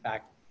 Italy's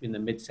back in the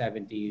mid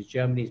 70s,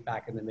 Germany's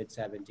back in the mid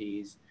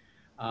 70s.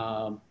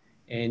 And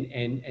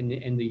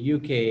the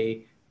UK,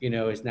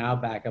 is now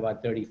back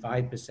about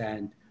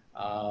 35%.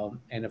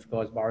 And of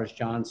course, Boris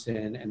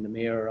Johnson and the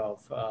mayor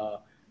of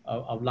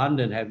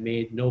London have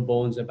made no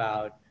bones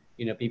about,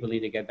 people need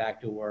to get back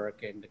to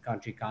work, and the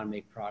country can't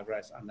make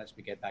progress unless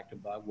we get back to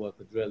work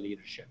with real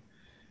leadership.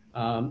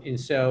 And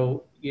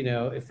so,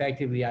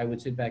 effectively, I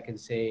would sit back and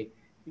say,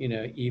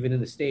 even in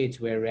the States,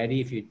 we're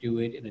ready if you do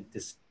it in a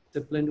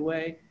disciplined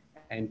way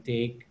and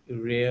take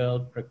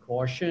real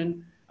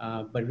precaution.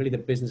 But really the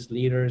business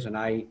leaders, and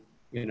I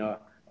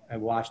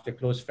watched a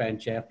close friend,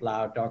 Jeff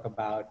Blau, talk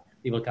about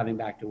people coming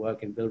back to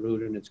work, and Bill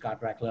Rudin and Scott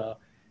Reckler,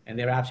 and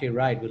they're absolutely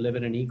right. We live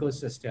in an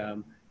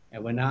ecosystem,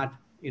 and we're not,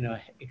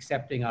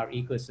 accepting our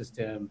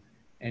ecosystem,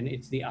 and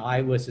it's the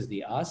I versus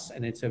the us,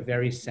 and it's a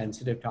very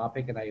sensitive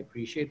topic, and I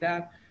appreciate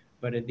that.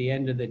 But at the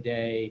end of the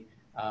day,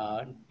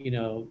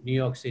 New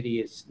York City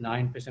is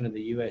 9% of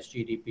the US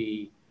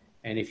GDP,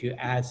 and if you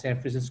add San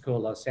Francisco,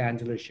 Los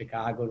Angeles,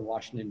 Chicago, and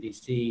Washington,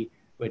 D.C.,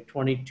 we're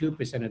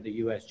 22% of the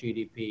US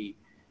GDP.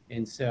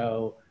 And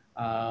so,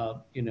 I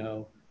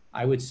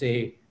would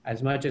say,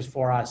 as much as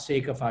for our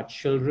sake of our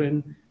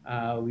children,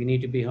 we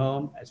need to be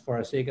home, as for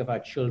our sake of our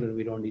children,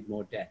 we don't need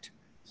more debt.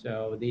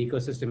 So the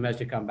ecosystem has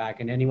to come back,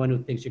 and anyone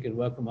who thinks you can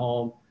work from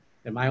home,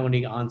 then my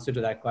only answer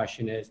to that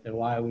question is, then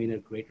why are we in a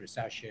great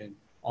recession,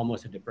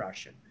 almost a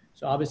depression?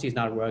 So obviously it's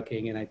not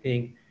working, and I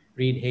think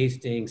Reed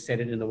Hastings said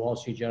it in the Wall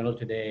Street Journal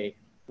today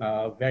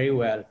very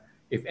well.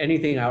 If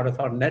anything, I would have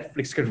thought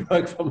Netflix could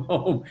work from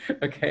home,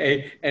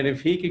 okay? And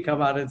if he could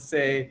come out and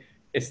say,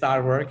 it's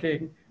not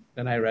working,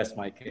 then I rest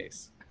my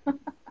case.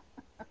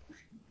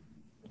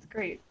 That's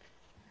great.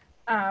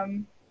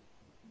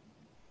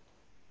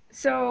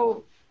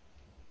 So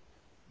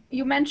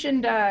you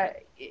mentioned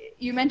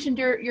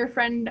your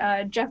friend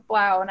Jeff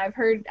Blau, and I've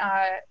heard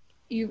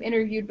you've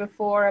interviewed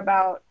before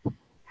about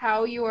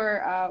how you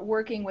are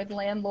working with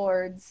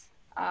landlords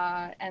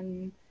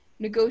and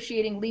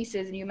negotiating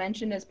leases, and you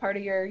mentioned as part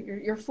of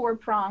your 4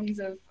 prongs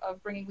of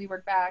bringing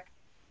WeWork back,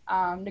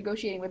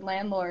 negotiating with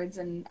landlords.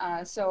 And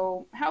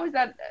so how is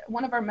that?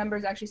 One of our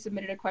members actually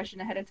submitted a question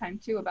ahead of time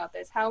too about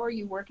this. How are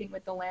you working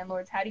with the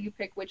landlords? How do you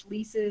pick which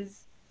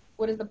leases?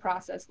 What is the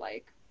process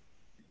like?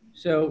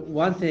 So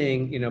one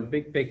thing,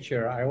 big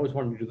picture, I always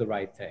wanted to do the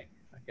right thing.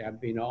 Okay, I've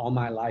been all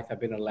my life,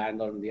 I've been a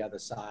landlord on the other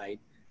side,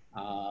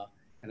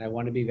 and I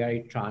want to be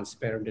very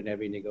transparent in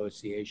every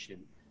negotiation.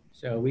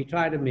 So we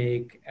try to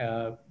make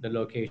the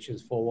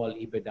locations four-wall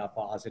EBITDA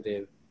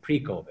positive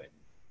pre-COVID.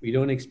 We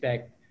don't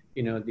expect,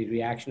 the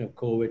reaction of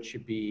COVID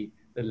should be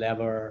the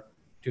lever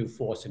to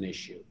force an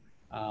issue.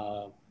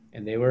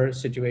 And there were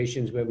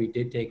situations where we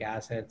did take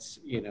assets,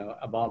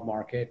 above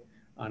market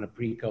on a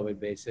pre-COVID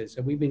basis.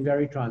 So we've been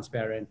very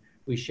transparent.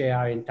 We share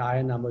our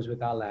entire numbers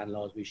with our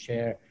landlords. We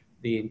share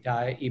the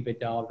entire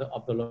EBITDA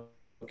of the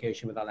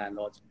location with our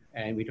landlords,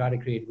 and we try to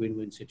create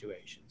win-win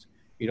situations.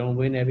 You don't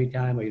win every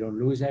time or you don't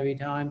lose every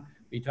time.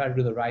 We try to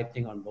do the right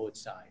thing on both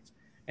sides.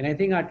 And I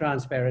think our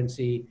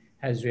transparency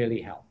has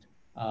really helped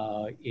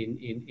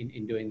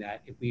in doing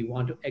that. If we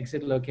want to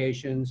exit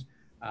locations,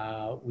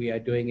 we are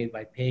doing it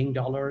by paying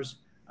dollars.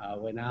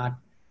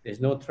 There's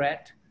no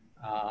threat.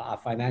 Our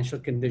financial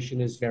condition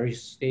is very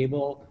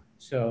stable.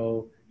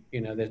 So,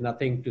 there's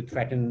nothing to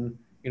threaten,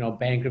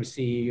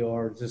 bankruptcy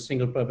or the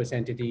single purpose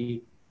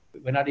entity.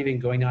 We're not even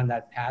going on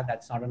that path.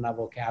 That's not in our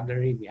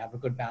vocabulary. We have a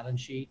good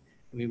balance sheet.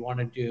 We want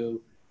to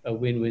do a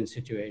win-win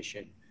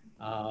situation.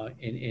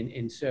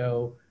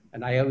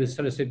 And I always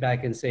sort of sit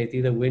back and say it's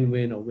either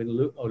win-win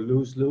or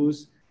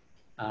lose-lose.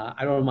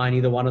 I don't mind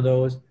either one of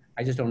those.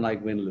 I just don't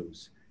like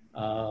win-lose.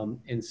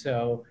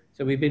 So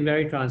we've been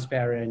very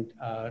transparent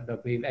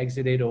that we've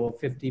exited over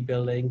 50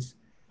 buildings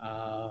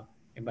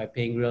and by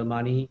paying real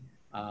money.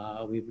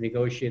 We've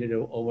negotiated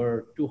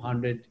over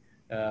 200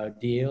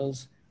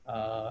 deals.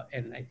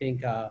 And I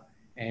think,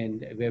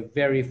 and we have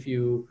very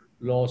few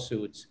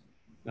lawsuits.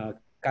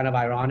 Kind of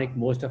ironic,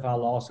 most of our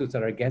lawsuits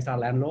are against our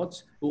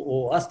landlords who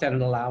owe us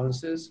tenant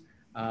allowances.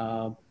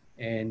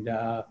 And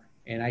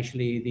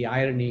actually the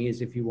irony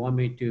is if you want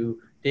me to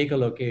take a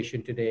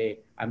location today,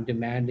 I'm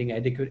demanding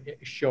adequate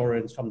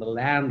assurance from the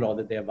landlord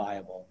that they're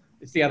viable.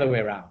 It's the other way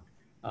around.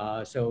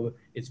 So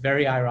it's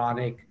very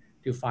ironic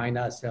to find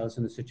ourselves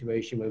in a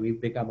situation where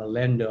we've become a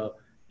lender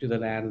to the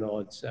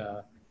landlords.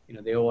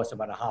 They owe us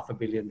about $500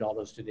 million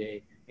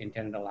today in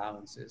tenant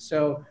allowances.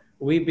 So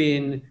we've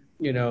been,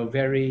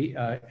 very,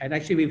 and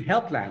actually we've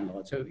helped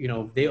landlords. So,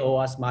 they owe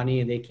us money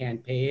and they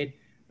can't pay it.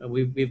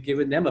 We've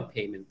given them a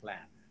payment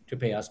plan to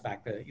pay us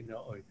back,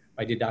 or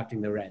by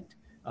deducting the rent.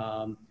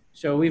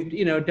 So we've,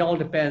 it all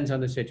depends on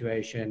the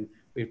situation.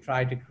 We've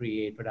tried to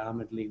create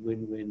predominantly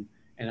win-win.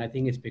 And I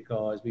think it's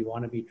because we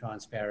want to be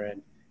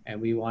transparent and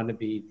we want to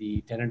be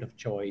the tenant of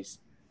choice,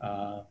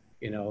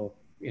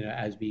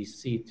 as we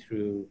see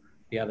through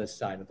the other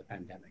side of the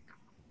pandemic.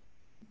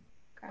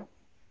 Okay.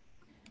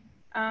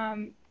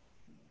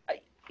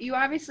 You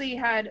obviously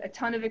had a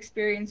ton of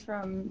experience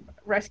from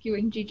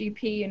rescuing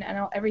GGP and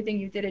everything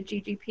you did at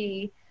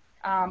GGP,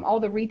 all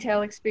the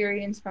retail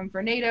experience from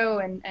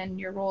Vornado and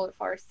your role at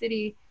Forest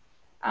City.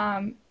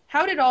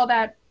 How did all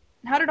that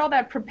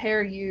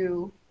prepare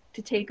you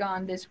to take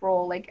on this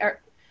role? Like,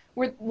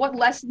 what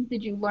lessons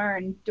did you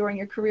learn during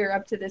your career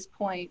up to this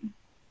point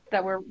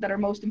that are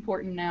most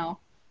important now?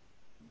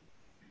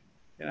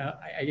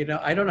 I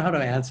don't know how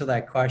to answer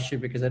that question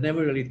because I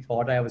never really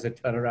thought I was a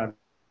turnaround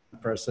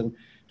person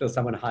till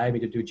someone hired me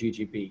to do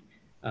GGP.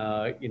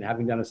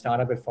 Having done a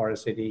startup at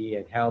Forest City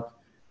and helped,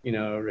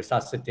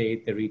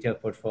 resuscitate the retail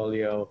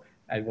portfolio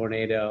at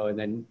Vornado and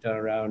then turn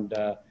around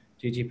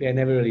GGP, I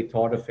never really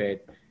thought of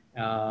it.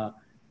 I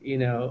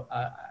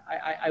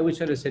would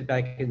sort of sit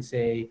back and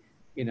say,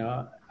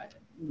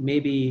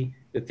 maybe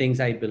the things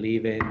I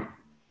believe in,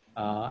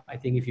 I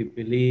think if you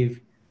believe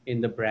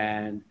in the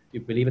brand, you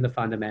believe in the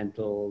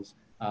fundamentals,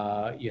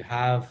 you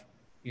have,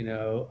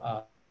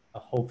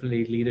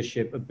 hopefully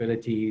leadership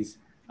abilities,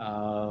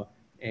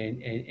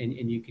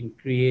 and you can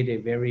create a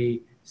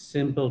very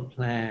simple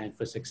plan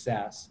for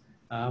success.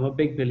 I'm a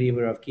big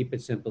believer of keep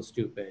it simple,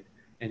 stupid.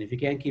 And if you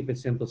can't keep it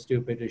simple,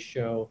 stupid, to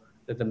show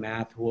that the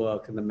math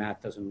works and the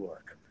math doesn't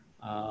work.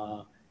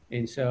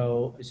 And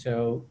so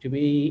to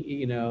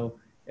me,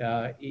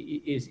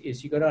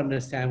 is you got to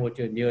understand what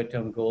your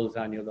near-term goals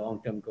are and your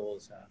long-term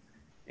goals are.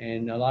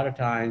 And a lot of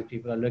times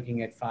people are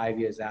looking at 5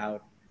 years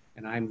out,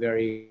 and I'm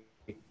very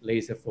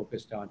laser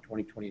focused on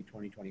 2020 and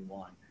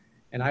 2021.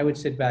 And I would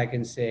sit back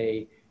and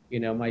say,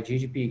 my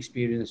GGP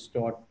experience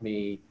taught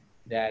me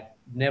that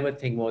never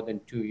think more than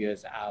 2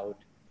 years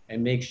out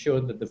and make sure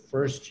that the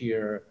first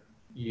year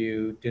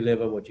you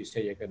deliver what you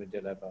say you're going to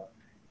deliver.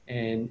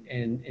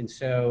 And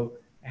so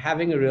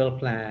having a real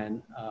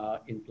plan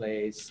in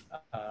place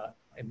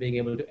and being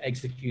able to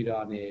execute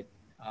on it,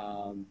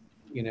 and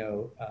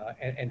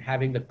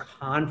having the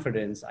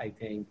confidence, I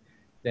think,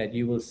 that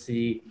you will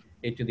see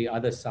it to the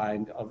other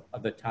side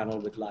of the tunnel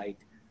with light.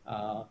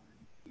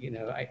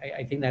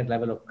 I think that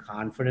level of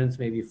confidence,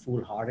 maybe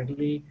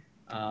foolhardily,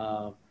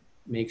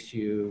 makes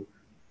you,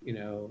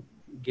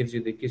 gives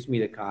me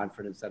the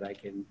confidence that I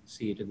can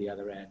see it to the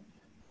other end.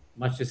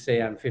 Much to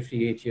say, I'm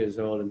 58 years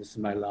old and this is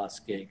my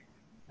last gig.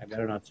 I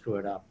better not screw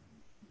it up.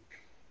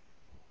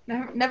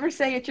 Never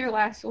say it's your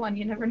last one.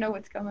 You never know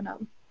what's coming up.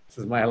 This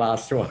is my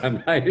last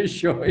one, I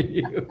assure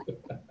you.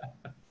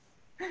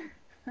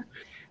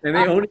 And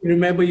they only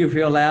remember you for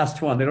your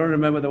last one. They don't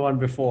remember the one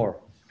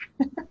before.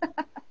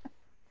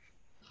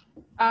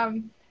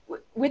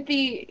 with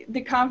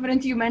the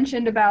confidence you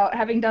mentioned about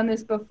having done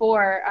this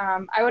before,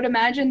 I would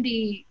imagine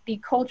the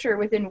culture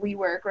within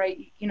WeWork,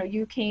 right? You know,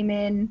 you came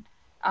in.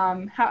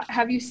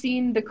 Have you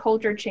seen the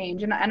culture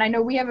change? And I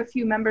know we have a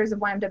few members of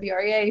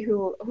YMWREA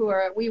who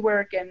are at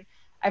WeWork, and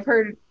I've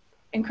heard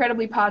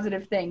incredibly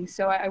positive things.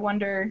 So I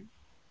wonder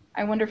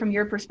from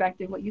your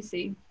perspective what you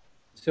see.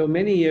 So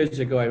many years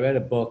ago, I read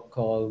a book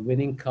called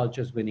Winning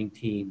Cultures, Winning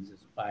Teams.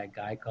 It's by a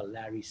guy called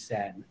Larry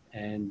Sen.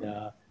 And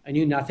I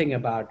knew nothing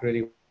about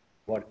really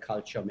what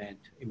culture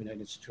meant, even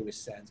in its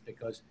truest sense,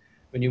 because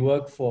when you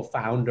work for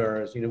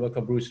founders, you know, work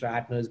for Bruce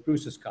Ratner's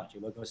Bruce's culture,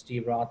 you work for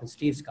Steve Roth and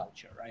Steve's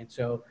culture, right?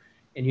 So,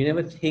 and you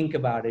never think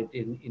about it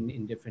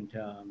in different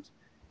terms.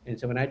 And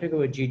so when I took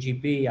over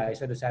GGP, I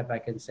sort of sat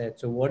back and said,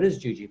 so what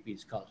is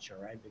GGP's culture,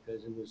 right?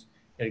 Because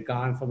it had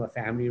gone from a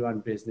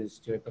family-run business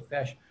to a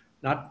profession,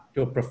 not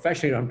to a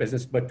professionally run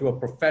business, but to a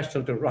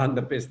professional to run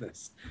the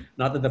business.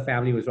 Not that the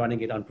family was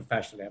running it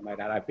unprofessionally, I might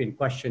add. I've been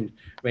questioned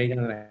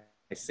when I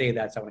say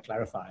that, so I want to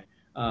clarify.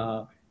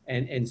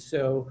 And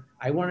so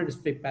I wanted to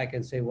sit back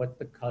and say what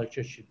the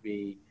culture should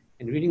be.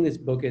 And reading this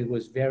book, it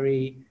was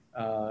very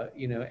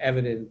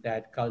evident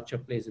that culture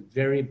plays a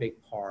very big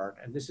part.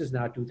 And this is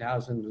now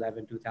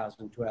 2011,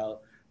 2012,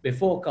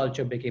 before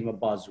culture became a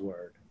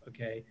buzzword,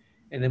 okay?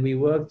 And then we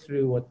worked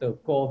through what the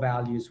core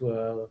values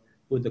were,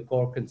 who the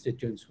core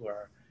constituents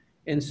were.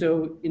 And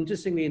so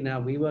interestingly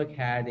enough, WeWork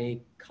had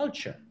a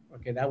culture,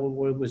 okay? That was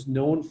what it was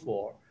known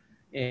for.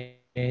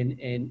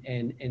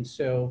 And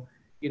so,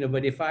 you know,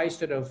 but if I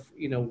sort of,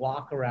 you know,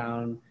 walk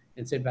around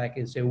and sit back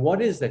and say,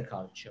 what is the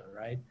culture,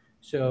 right?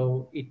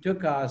 So it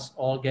took us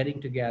all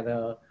getting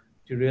together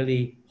to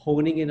really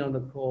honing in on the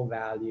core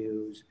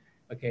values,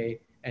 okay?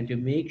 And to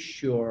make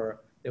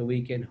sure that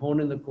we can hone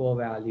in the core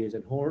values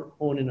and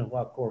hone in on who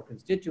our core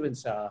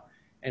constituents are.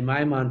 And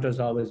my mantra has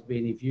always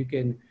been, if you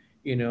can,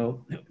 you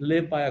know,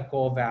 live by a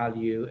core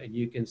value and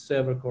you can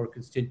serve a core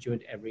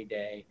constituent every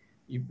day,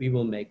 we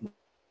will make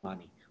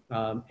money.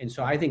 And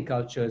so I think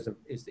culture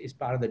is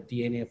part of the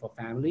DNA of a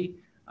family.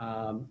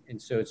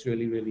 And so it's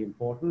really, really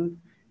important.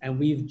 And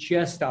we've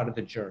just started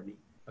the journey,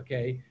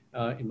 okay,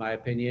 in my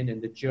opinion.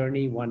 And the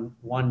journey,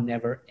 one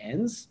never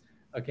ends,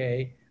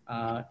 okay?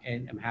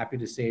 And I'm happy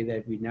to say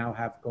that we now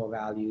have core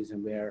values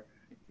and we're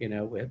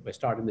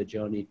starting the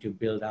journey to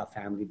build our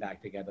family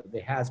back together.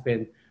 There has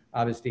been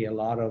obviously a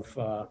lot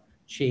of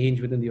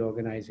change within the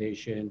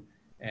organization,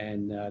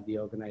 and the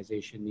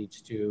organization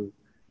needs to,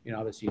 you know,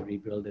 obviously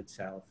rebuild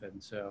itself.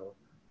 And so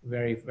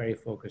very, very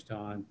focused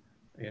on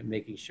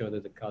making sure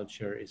that the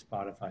culture is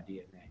part of our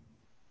DNA.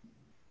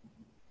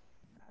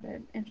 Got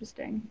it.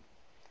 Interesting.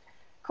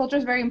 Culture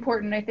is very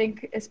important. I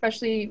think,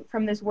 especially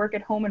from this work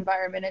at home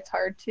environment, it's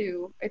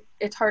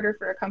harder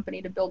for a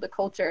company to build a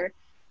culture.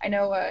 I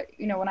know,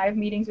 you know, when I have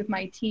meetings with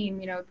my team,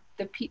 you know,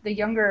 the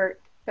younger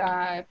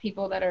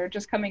people that are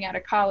just coming out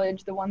of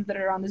college, the ones that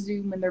are on the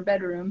Zoom in their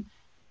bedroom,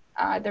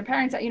 their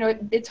parents, you know,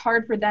 it's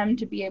hard for them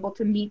to be able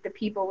to meet the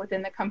people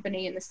within the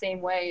company in the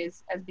same way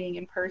as being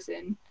in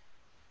person.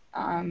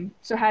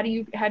 So how do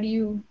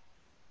you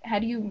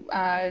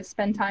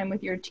spend time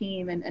with your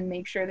team and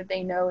make sure that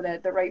they know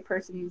that the right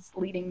person's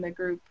leading the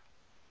group?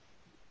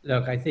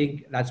 Look, I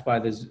think that's why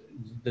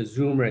the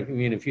Zoom, I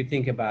mean, if you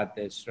think about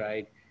this,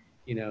 right,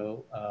 you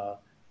know,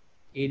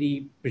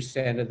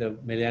 80% of the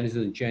millennials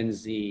and Gen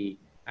Z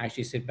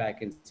actually sit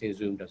back and say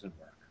Zoom doesn't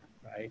work,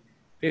 right?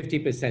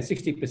 50%,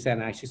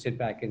 60% actually sit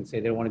back and say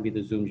they don't want to be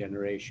the Zoom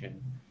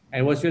generation.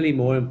 And what's really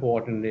more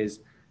important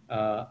is,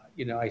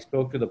 you know, I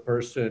spoke to the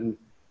person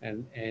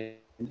and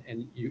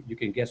you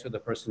can guess who the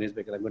person is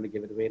because I'm going to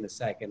give it away in a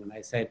second. And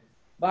I said,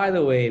 by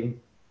the way,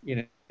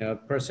 you know,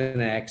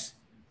 person X,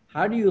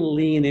 how do you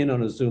lean in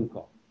on a Zoom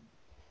call?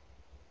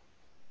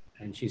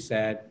 And she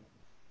said,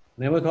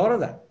 never thought of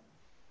that.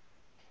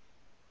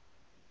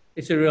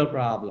 It's a real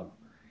problem.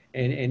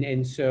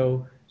 And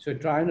so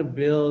trying to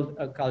build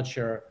a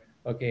culture,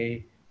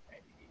 okay,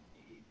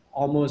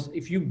 almost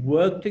if you've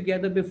worked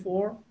together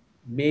before,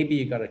 maybe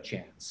you got a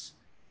chance,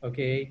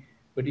 okay?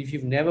 But if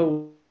you've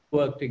never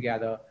worked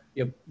together,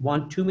 you have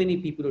one too many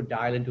people who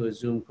dial into a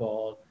Zoom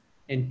call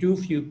and too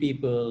few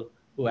people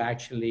who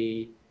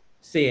actually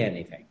say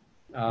anything.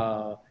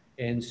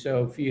 And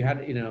so if you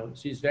had, you know,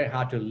 so it's very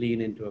hard to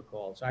lean into a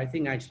call. So I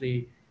think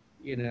actually,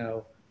 you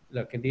know,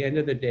 look, at the end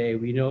of the day,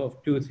 we know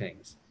of two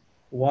things.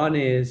 One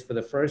is for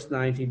the first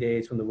 90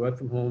 days from the work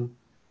from home,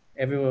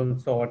 everyone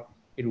thought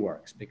it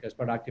works because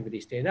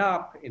productivity stayed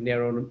up in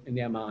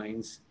their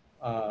minds.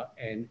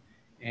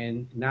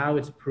 And now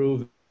it's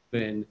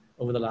proven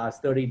over the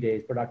last 30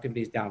 days,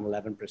 productivity is down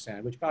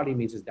 11%, which probably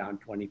means it's down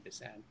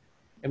 20%.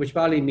 And which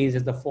probably means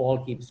as the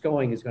fall keeps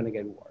going, it's going to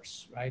get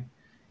worse, right?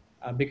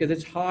 Because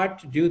it's hard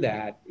to do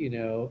that, you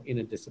know, in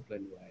a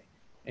disciplined way.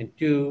 And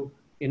two,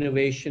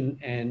 innovation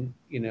and,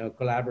 you know,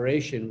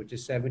 collaboration, which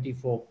is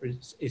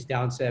is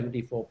down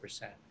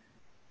 74%.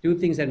 Two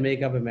things that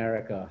make up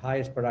America: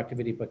 highest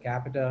productivity per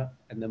capita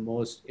and the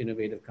most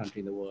innovative country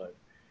in the world.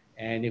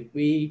 And if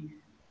we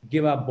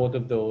give up both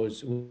of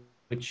those,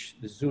 which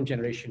the Zoom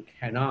generation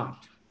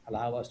cannot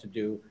allow us to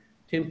do,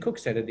 Tim Cook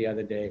said it the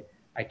other day,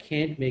 I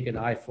can't make an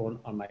iPhone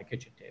on my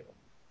kitchen table.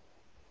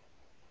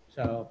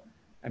 So,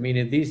 I mean,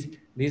 if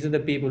these are the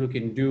people who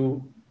can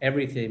do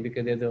everything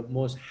because they're the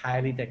most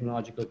highly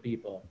technological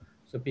people.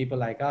 So people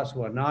like us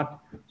who are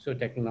not so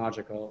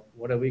technological,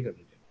 what are we going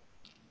to do?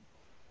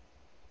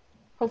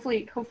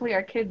 Hopefully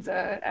our kids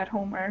at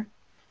home are,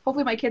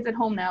 hopefully my kids at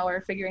home now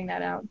are figuring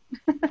that out.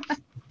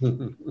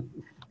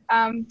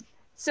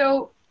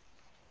 So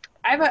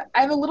I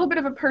have a little bit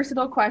of a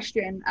personal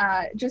question.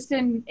 Just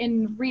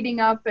in reading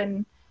up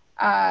and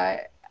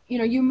you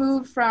know, you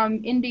moved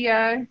from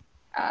India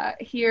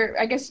here.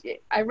 I guess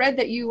I read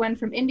that you went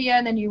from India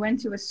and then you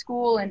went to a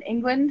school in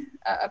England,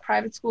 a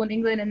private school in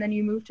England, and then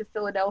you moved to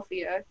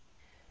Philadelphia.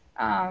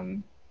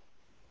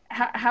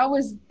 How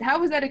was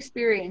that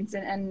experience,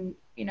 and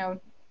you know,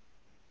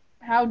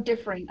 how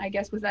different, I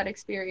guess, was that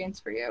experience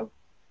for you?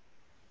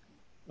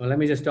 Well, let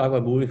me just talk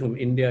about moving from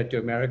India to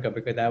America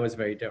because that was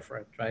very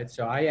different, right?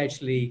 So I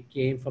actually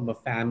came from a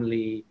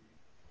family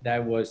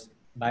that was,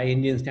 by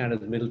Indian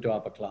standards, middle to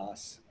upper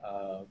class.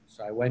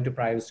 So I went to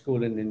private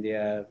school in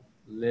India,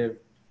 lived,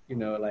 you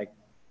know, like,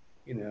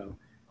 you know,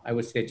 I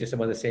would say just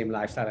about the same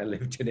lifestyle I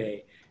live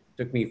today. It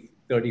took me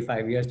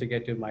 35 years to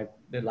get to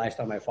the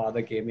lifestyle my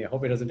father gave me. I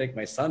hope it doesn't take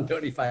my son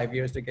 35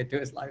 years to get to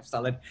his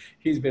lifestyle that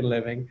he's been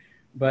living.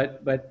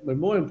 But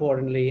more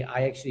importantly,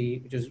 I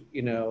actually just,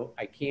 you know,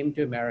 I came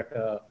to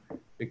America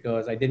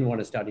because I didn't want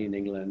to study in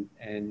England,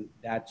 and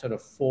that sort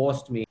of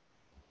forced me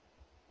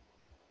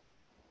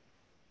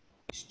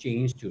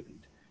exchange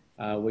student,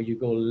 where you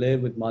go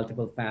live with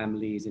multiple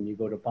families and you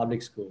go to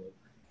public school.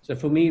 So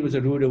for me, it was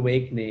a rude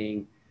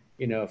awakening,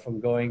 you know,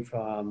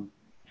 from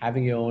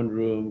having your own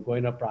room,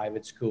 going to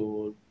private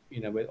school,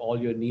 you know, with all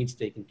your needs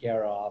taken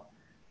care of,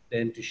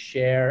 then to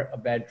share a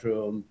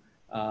bedroom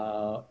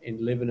and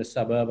live in a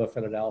suburb of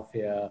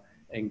Philadelphia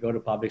and go to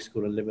public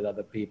school and live with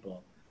other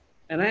people.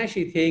 And I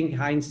actually think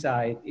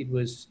hindsight, it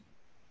was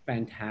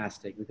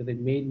fantastic because it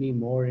made me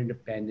more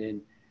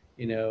independent,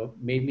 you know,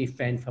 made me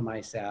fend for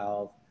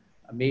myself,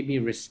 made me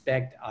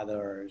respect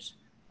others.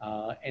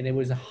 And it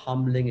was a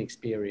humbling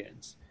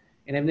experience.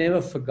 And I've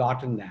never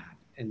forgotten that.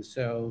 And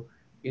so,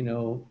 you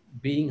know,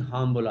 being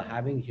humble or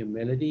having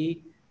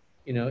humility,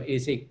 you know,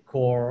 is a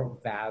core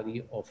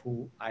value of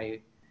who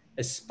I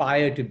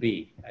aspire to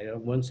be. I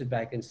don't want to sit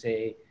back and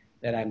say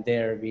that I'm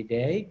there every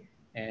day.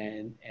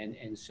 And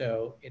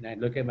so, and I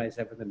look at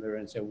myself in the mirror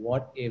and say,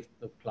 what if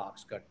the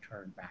clocks got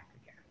turned back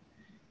again?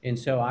 And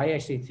so I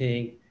actually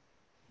think,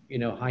 you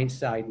know,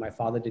 hindsight, my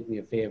father did me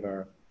a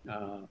favor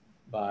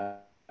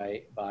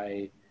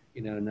by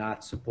you know,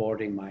 not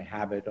supporting my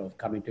habit of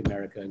coming to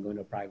America and going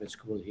to private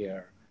school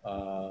here.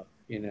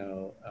 You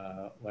know,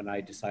 when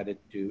I decided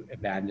to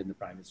abandon the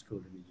private school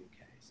in the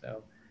UK.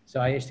 So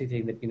I actually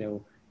think that, you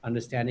know,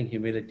 understanding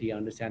humility,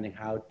 understanding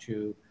how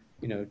to,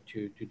 you know,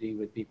 to deal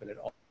with people at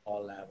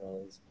all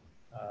levels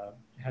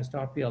has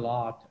taught me a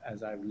lot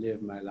as I've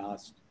lived my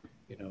last,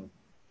 you know,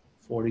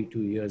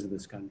 42 years in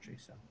this country.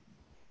 So.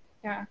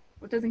 Yeah,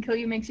 what doesn't kill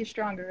you makes you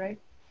stronger, right?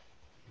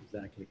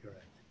 Exactly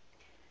correct.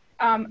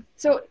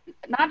 So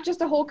not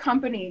just a whole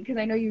company, because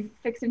I know you've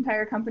fixed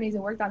entire companies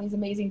and worked on these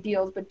amazing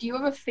deals, but do you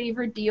have a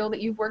favorite deal that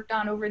you've worked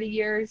on over the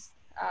years?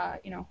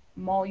 You know,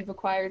 mall you've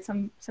acquired,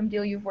 some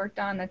deal you've worked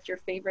on that's your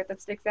favorite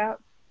that sticks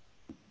out?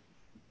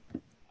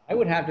 I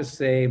would have to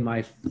say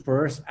my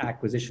first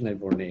acquisition at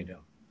Vornado.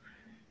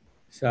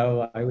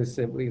 So I was,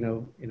 you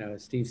know,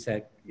 Steve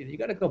said, you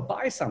got to go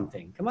buy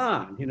something. Come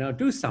on, you know,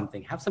 do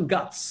something, have some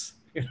guts,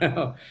 you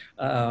know.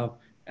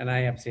 And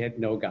I absolutely had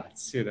no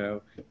guts, you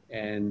know.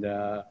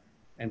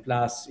 And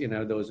plus, you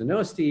know, those who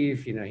know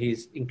Steve, you know,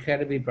 he's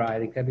incredibly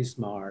bright, incredibly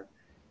smart.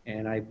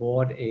 And I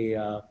bought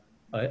a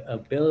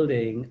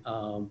building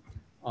on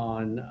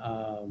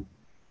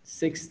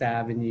 6th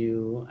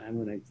Avenue.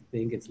 I'm going to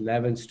think it's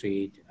 11th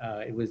Street.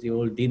 It was the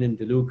old Dean and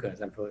DeLuca's.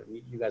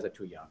 You guys are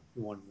too young.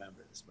 You won't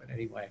remember this, but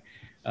anyway,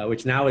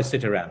 which now is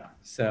Citarella.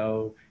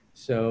 So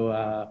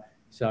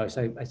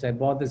I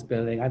bought this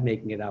building. I'm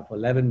making it up for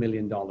 $11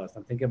 million.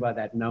 I'm thinking about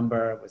that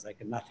number. It was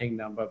like a nothing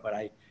number, but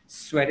I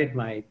sweated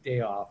my day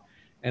off.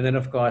 And then,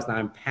 of course, now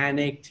I'm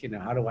panicked. You know,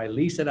 how do I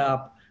lease it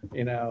up?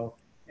 You know,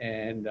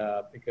 and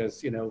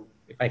because, you know,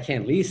 if I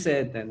can't lease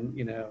it, then,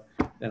 you know,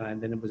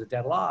 then it was a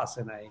dead loss.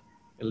 And I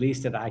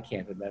leased it. I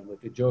can't remember,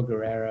 to Joe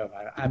Guerrero.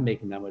 I'm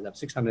making numbers up,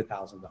 $600,000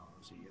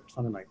 a year,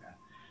 something like that.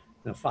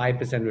 You know,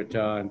 5%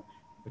 return,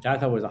 which I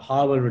thought was a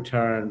horrible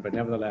return, but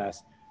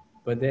nevertheless.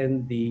 But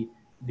then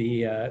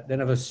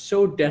then I was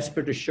so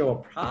desperate to show a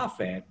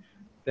profit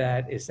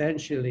that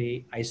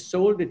essentially I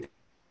sold it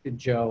to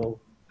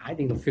Joe, I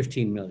think, for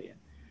 $15 million.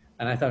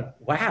 And I thought,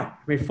 wow, I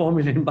made $4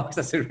 million.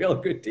 That's a real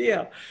good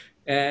deal.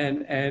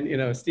 And you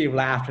know, Steve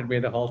laughed at me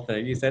the whole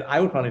thing. He said, I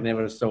would probably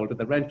never have sold it.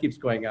 The rent keeps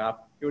going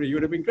up. You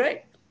would have been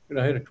great. You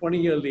know, I had a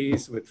 20-year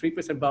lease with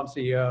 3% bumps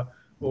a year.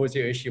 What was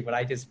your issue? But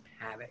I just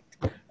panicked,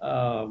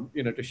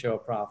 you know, to show a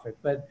profit.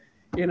 But,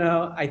 you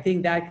know, I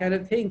think that kind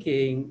of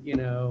thinking, you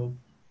know,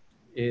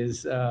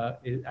 I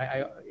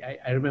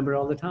remember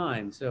all the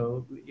time.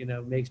 So, you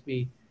know, makes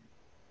me,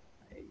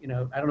 you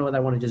know, I don't know whether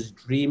I want to just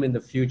dream in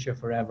the future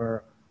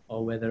forever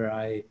or whether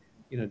I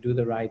do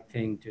the right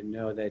thing to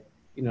know that,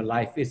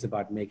 life is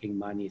about making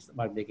money. It's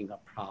about making a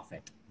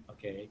profit,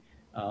 okay?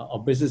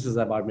 Or business is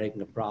about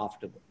making a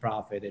profit,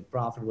 and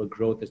profitable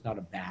growth is not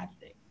a bad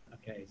thing,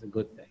 okay? It's a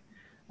good thing.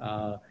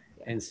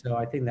 And so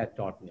I think that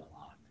taught me a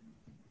lot.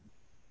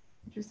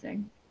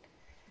 Interesting.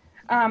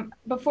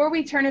 Before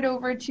we turn it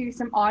over to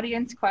some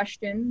audience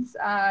questions,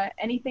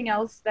 anything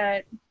else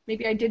that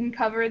maybe I didn't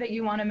cover that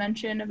you want to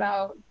mention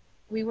about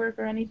WeWork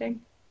or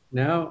anything?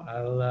 No,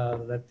 I'll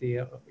let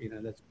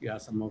let's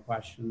ask some more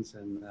questions,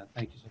 and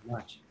thank you so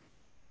much.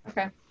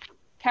 Okay.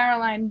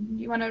 Caroline,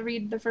 you want to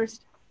read the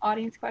first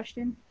audience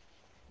question?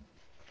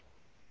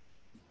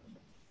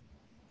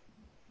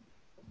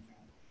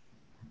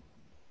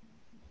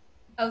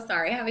 Oh,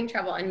 sorry, having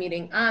trouble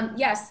unmuting.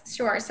 Yes,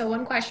 sure. So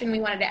one question we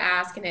wanted to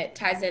ask, and it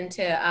ties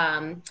into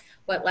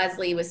what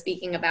Leslie was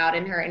speaking about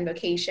in her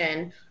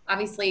invocation.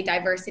 Obviously,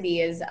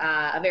 diversity is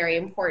a very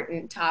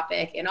important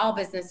topic in all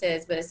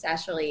businesses, but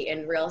especially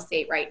in real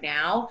estate right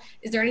now.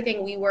 Is there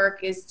anything WeWork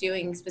is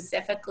doing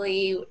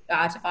specifically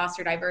to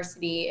foster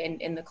diversity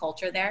in the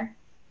culture there?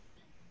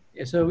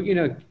 Yeah, so we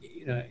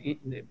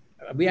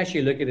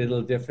actually look at it a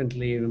little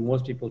differently.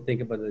 Most people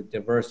think about the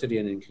diversity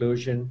and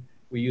inclusion.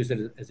 We use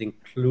it as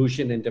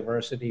inclusion and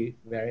diversity.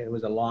 Where it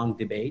was a long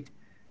debate,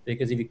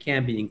 because if you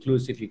can't be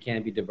inclusive, you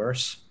can't be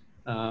diverse.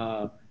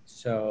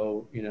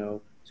 So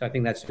I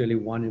think that's really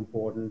one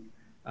important.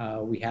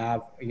 We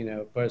have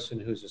a person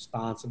who's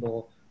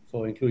responsible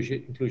for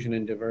inclusion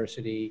and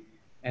diversity.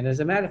 And as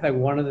a matter of fact,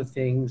 one of the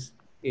things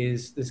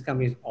is this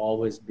company's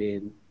always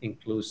been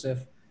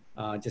inclusive,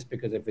 just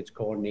because of its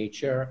core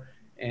nature.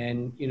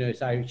 And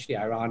it's actually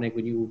ironic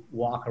when you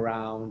walk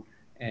around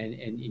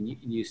and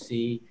you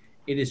see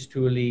it is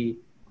truly,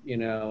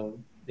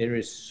 there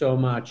is so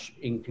much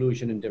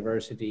inclusion and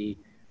diversity,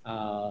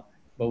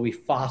 but we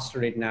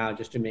foster it now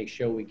just to make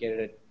sure we get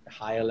it at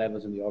higher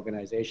levels in the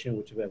organization,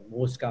 which is where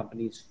most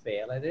companies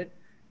fail at it.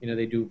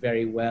 They do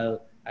very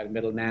well at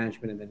middle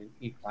management, and then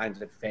it finds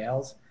that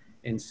fails.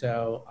 And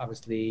so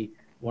obviously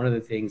one of the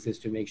things is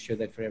to make sure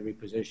that for every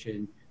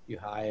position you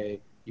hire,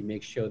 you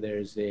make sure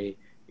there's there's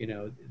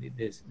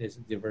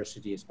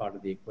diversity as part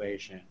of the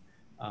equation.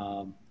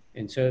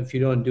 And so if you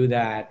don't do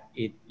that,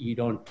 you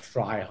don't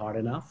try hard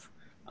enough.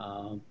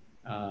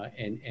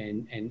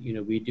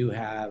 We do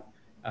have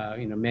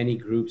many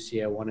groups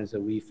here. One is a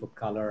We for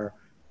Color,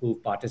 who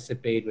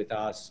participate with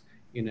us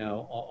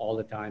all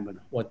the time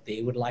on what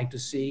they would like to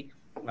see,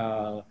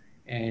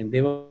 and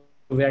they were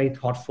very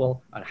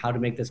thoughtful on how to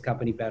make this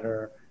company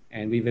better,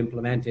 and we've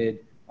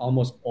implemented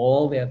almost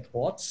all their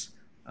thoughts.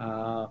 There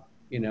are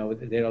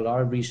a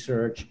lot of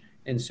research,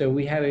 and so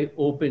we have an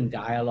open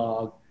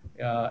dialogue,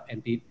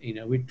 and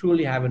we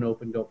truly have an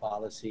open door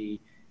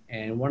policy.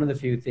 And one of the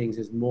few things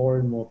is more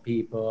and more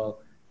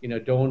people,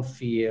 don't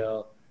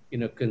feel,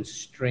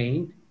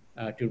 constrained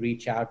to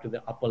reach out to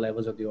the upper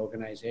levels of the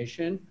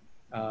organization.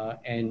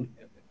 And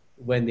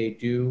when they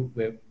do,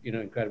 we're,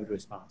 incredibly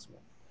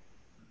responsible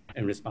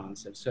and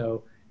responsive.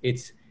 So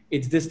it's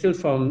distilled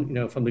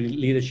from, from the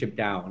leadership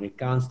down. It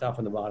can't start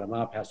from the bottom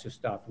up, it has to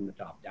start from the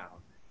top down.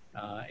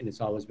 And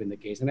it's always been the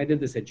case. And I did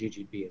this at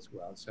GGP as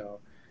well. So,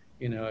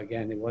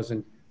 again,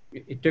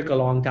 it took a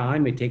long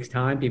time. It takes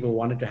time. People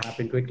want it to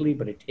happen quickly,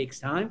 but it takes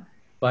time.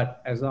 But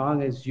as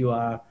long as you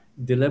are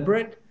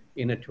deliberate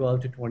in a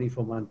 12 to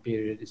 24 month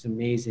period, it's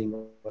amazing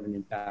what an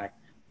impact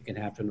you can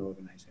have to an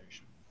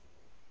organization.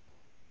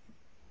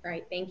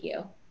 Right, thank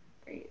you.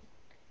 Great.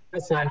 Hi,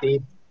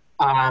 Sandeep.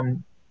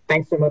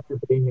 Thanks so much for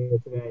being here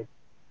today.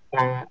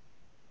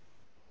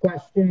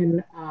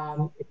 Question,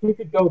 if you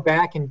could go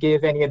back and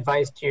give any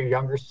advice to your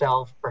younger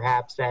self,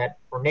 perhaps at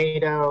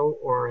Tornado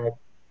or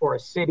a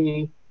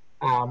city,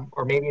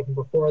 or maybe even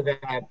before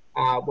that,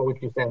 what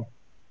would you say?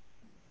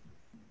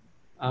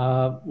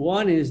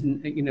 One is,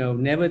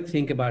 never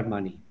think about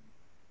money,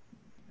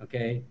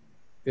 okay?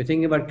 If you're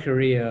thinking about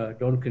career,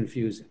 don't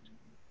confuse it,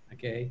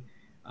 okay?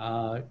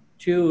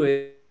 Two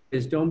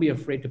is don't be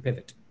afraid to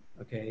pivot,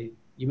 okay?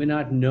 You may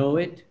not know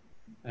it,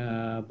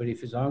 but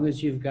as long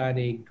as you've got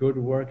a good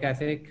work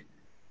ethic,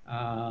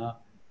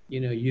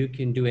 you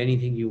can do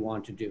anything you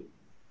want to do.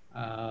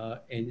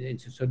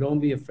 So don't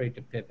be afraid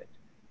to pivot.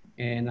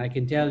 And I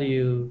can tell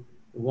you,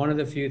 one of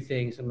the few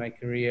things in my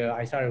career,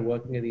 I started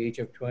working at the age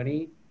of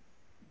 20,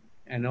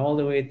 and all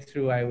the way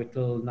through,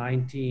 till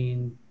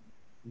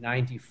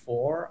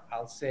 1994,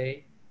 I'll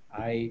say,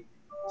 I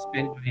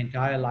spent my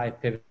entire life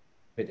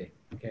pivoting,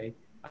 okay?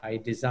 I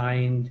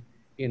designed,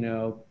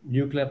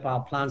 nuclear power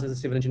plants as a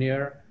civil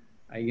engineer.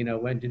 I,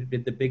 went and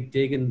did the big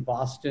dig in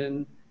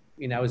Boston.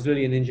 I was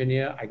really an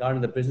engineer. I got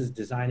into the business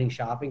designing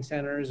shopping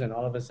centers, and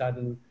all of a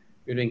sudden,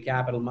 you're doing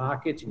capital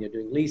markets, and you're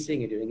doing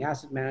leasing, you're doing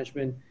asset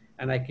management.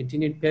 And I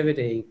continued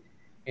pivoting.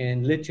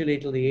 And literally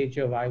till the age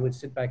of, I would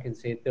sit back and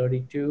say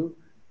 32,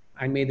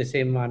 I made the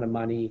same amount of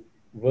money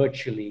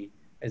virtually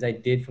as I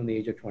did from the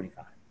age of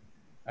 25,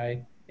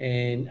 right?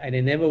 And I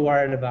never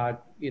worried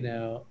about,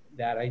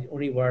 that. I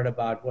only worried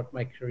about what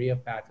my career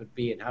path would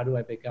be and how do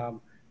I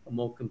become a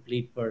more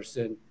complete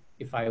person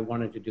if I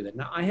wanted to do that.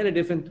 Now, I had a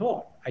different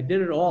thought. I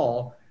did it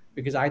all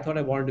because I thought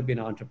I wanted to be an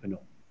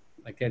entrepreneur.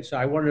 Okay, so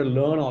I wanted to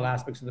learn all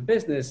aspects of the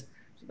business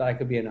so that I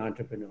could be an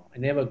entrepreneur. I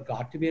never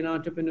got to be an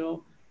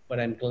entrepreneur, but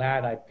I'm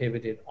glad I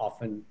pivoted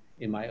often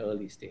in my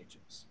early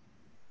stages.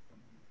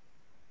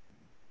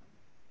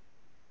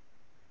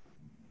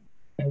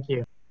 Thank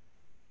you.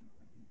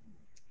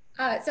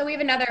 So we have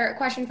another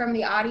question from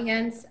the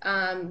audience.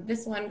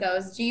 This one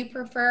goes, do you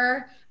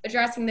prefer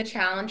addressing the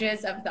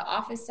challenges of the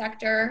office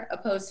sector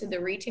opposed to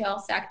the retail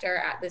sector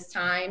at this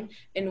time?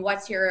 And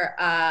what's your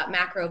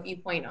macro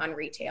viewpoint on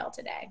retail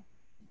today?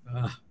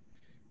 I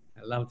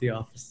love the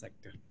office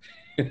sector.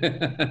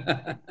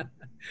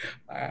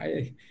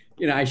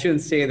 I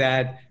shouldn't say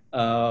that.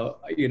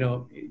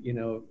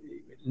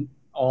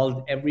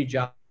 Every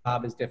job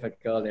is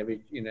difficult.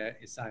 Every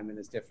assignment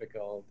is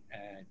difficult,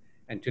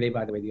 and today,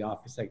 by the way, the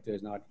office sector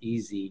is not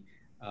easy.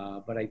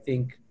 But I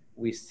think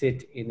we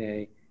sit in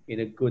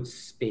a good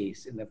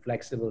space, in a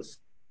flexible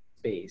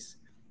space,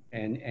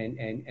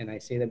 and I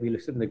say that we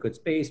sit in a good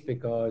space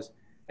because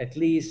at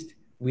least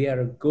we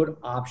are a good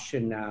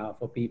option now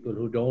for people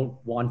who don't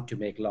want to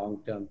make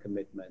long-term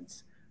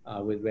commitments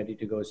with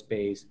ready-to-go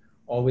space,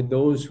 or with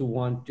those who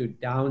want to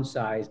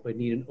downsize but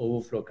need an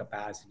overflow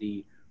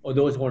capacity, or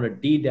those who want to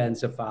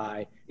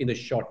de-densify in the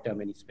short term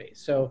any space.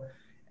 So,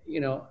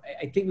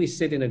 I think we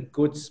sit in a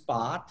good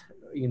spot.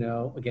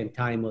 Again,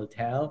 time will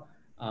tell.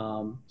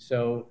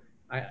 So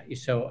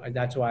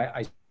that's why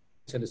I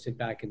sort of sit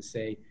back and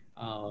say,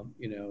 I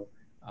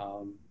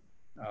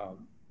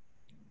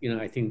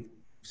think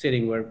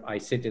sitting where I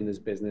sit in this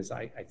business,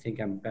 I think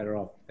I'm better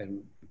off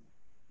than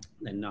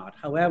not.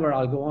 However,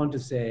 I'll go on to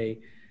say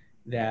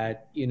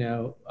that,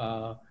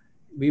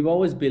 we've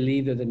always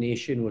believed that the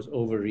nation was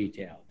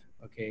over-retailed.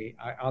 Okay,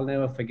 I'll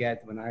never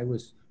forget when I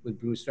was with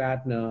Bruce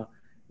Ratner,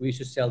 we used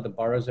to sell the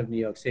boroughs of New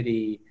York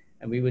City,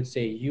 and we would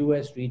say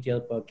US retail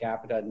per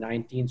capita,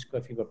 19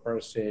 square feet per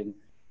person,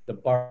 the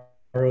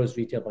boroughs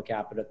retail per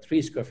capita,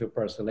 3 square feet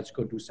per person, let's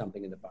go do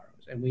something in the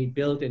boroughs. And we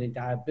built an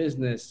entire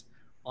business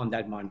on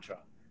that mantra.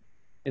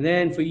 And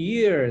then for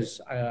years,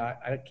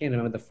 I can't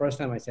remember the first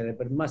time I said it,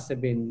 but it must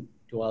have been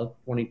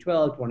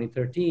 2012,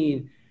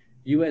 2013,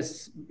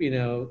 US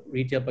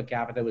retail per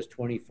capita was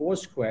 24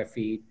 square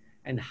feet,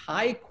 and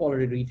high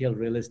quality retail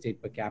real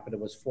estate per capita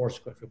was 4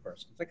 square feet per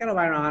person. It's kind of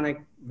ironic,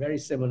 very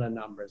similar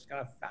numbers,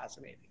 kind of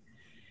fascinating.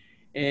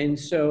 And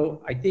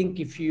so I think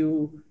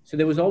so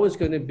there was always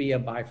going to be a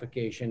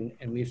bifurcation,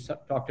 and we've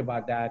talked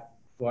about that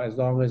for as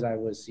long as I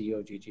was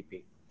CEO of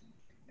GGP.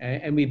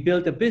 And we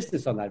built a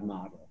business on that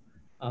model.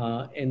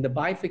 And the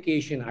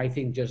bifurcation, I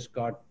think, just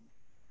got,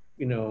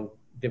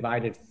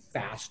 divided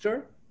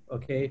faster,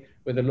 okay,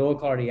 where the lower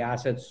quality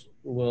assets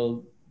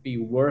will be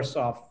worse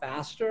off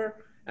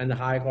faster, and the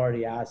high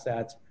quality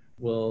assets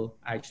will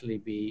actually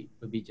be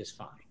just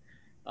fine,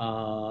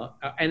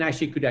 and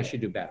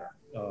could do better,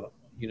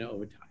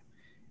 over time.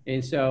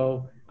 And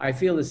so I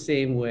feel the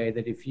same way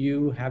that if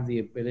you have the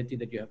ability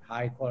that you have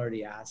high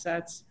quality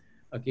assets,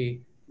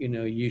 okay,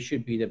 you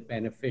should be the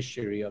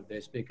beneficiary of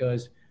this,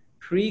 because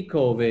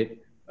pre-COVID,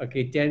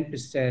 okay,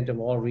 10% of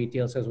all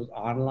retail sales was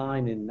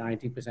online and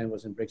 90%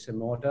 was in bricks and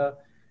mortar.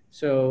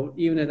 So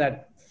even if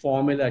that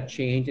formula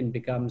changed and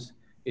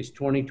is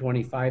 20,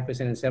 25%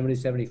 and 70,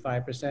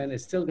 75%,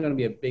 it's still going to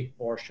be a big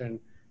portion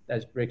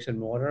that's bricks and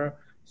mortar.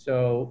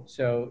 So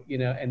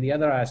and the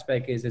other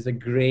aspect is there's a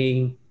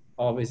graying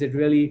of, is it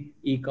really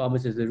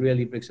e-commerce? Is it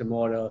really bricks and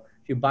mortar?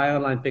 If you buy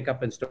online, pick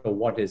up in store,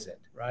 what is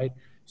it, right?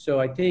 So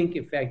I think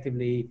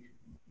effectively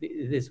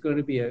there's going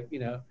to be a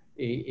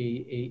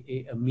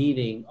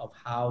meeting of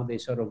how they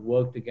sort of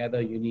work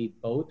together. You need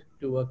both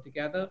to work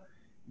together.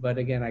 But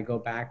again, I go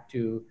back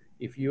to,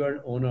 if you are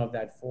an owner of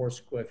that 4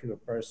 square feet per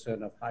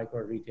person of high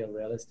quality retail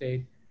real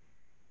estate,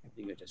 I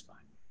think you're just fine.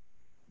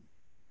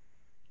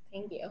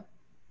 Thank you.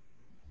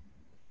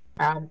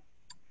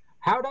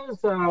 How does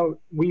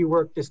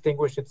WeWork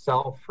distinguish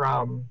itself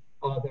from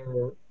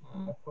other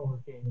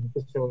co-working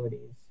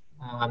facilities,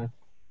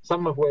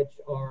 some of which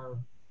are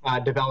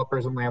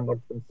developers and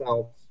landlords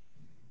themselves?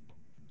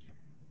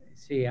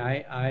 See,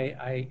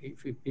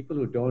 people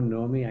who don't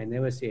know me, I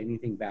never say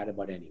anything bad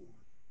about anyone,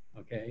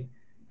 okay?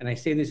 And I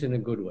say this in a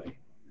good way,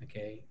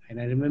 okay? And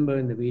I remember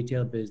in the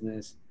retail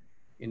business,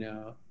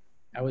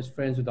 I was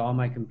friends with all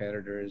my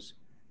competitors,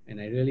 and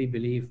I really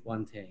believe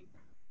one thing: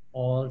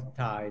 all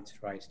tides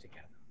rise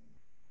together.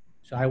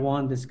 So I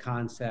want this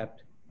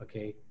concept,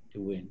 okay,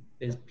 to win.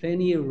 There's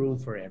plenty of room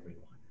for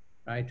everyone,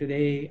 right?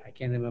 Today, I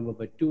can't remember,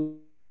 but 2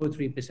 or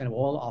 3% of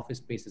all office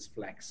space is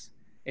flex.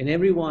 And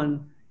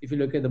everyone, if you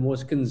look at the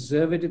most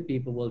conservative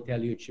people, will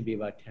tell you it should be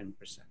about 10%,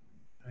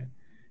 right?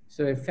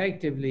 So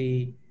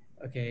effectively,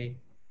 okay,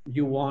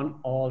 you want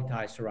all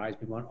tides to rise.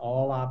 We want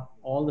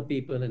all the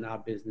people in our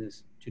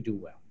business to do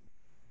well.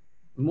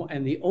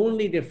 And the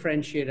only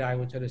differentiator I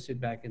would sort of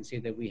sit back and say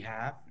that we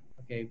have,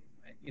 okay,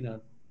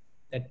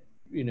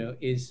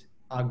 is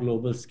our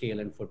global scale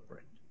and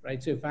footprint,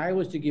 right? So if I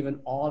was to give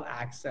an all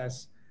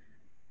access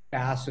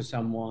pass to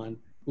someone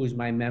who's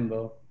my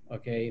member,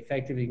 okay,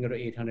 effectively you can go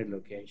to 800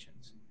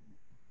 locations.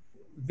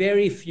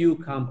 very few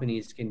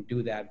companies can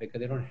do that because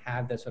they don't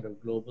have that sort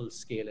of global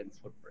scale and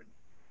footprint.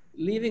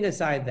 Leaving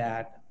aside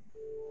that,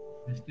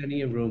 there's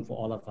plenty of room for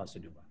all of us to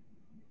do well.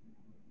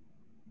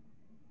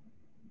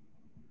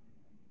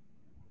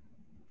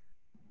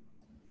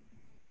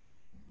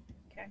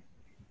 Okay.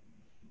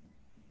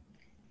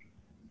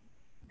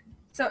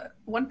 So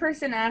one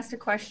person asked a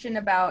question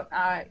about,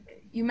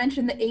 you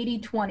mentioned the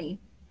 80-20.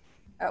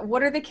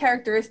 What are the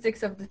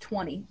characteristics of the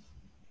 20?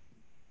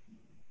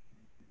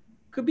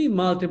 Could be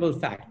multiple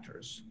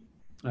factors.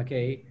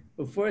 Okay.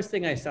 The first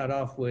thing I start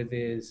off with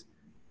is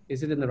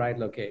it in the right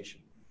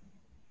location?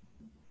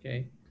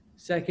 Okay.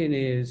 Second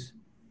is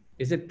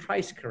it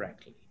priced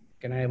correctly?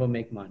 Can I ever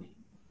make money?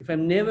 If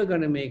I'm never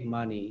going to make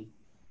money,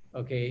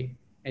 okay,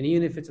 and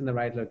even if it's in the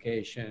right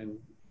location,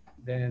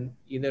 then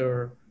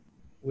either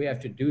we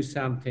have to do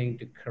something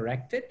to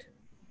correct it,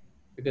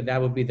 because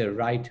that would be the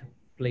right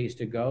place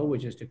to go,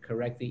 which is to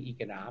correct the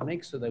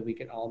economics so that we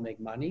can all make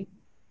money,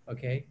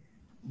 okay?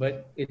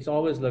 But it's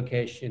always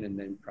location and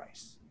then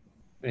price.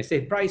 When I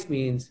say price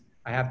means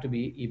I have to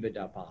be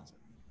EBITDA positive.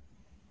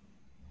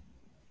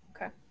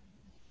 Okay.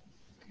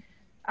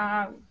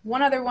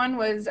 One other one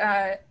was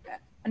a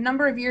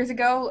number of years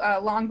ago,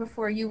 long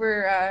before you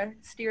were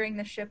steering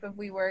the ship of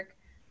WeWork,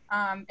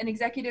 an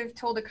executive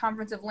told a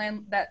conference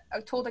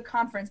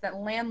that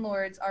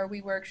landlords are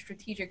WeWork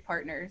strategic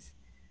partners.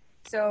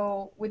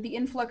 So with the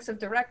influx of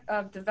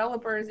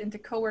developers into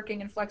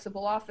co-working and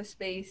flexible office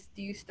space,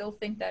 do you still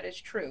think that is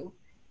true?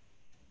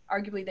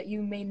 Arguably that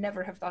you may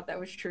never have thought that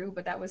was true,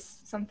 but that was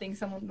something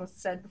someone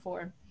said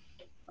before.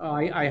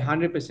 I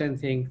 100%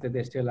 think that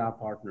they still are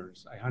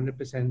partners. I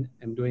 100%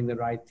 am doing the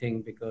right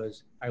thing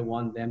because I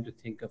want them to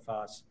think of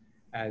us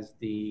as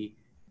the,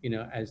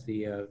 as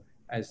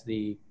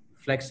the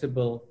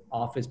flexible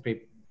office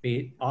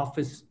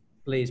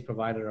place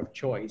provider of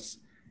choice.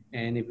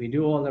 And if we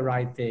do all the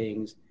right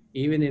things,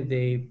 even if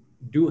they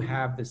do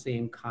have the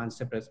same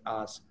concept as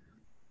us,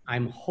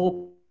 I'm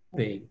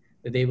hoping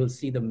that they will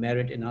see the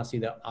merit in us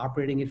either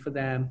operating it for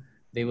them.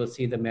 They will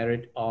see the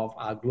merit of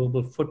our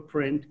global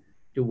footprint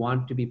to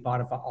want to be part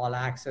of our all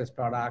access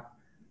product.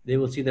 They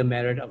will see the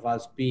merit of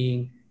us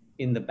being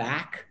in the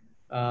back.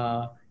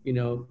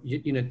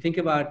 Think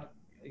about,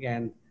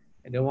 again,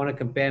 I don't want to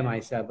compare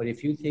myself, but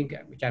if you think,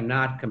 which I'm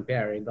not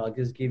comparing, but I'll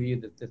just give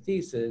you the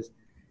thesis,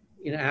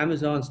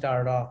 Amazon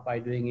started off by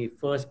doing a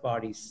first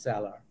party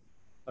seller,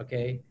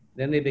 okay?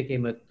 Then they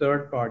became a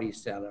third party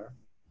seller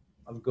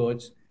of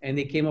goods, and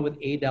they came up with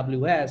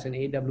AWS, and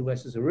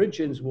AWS's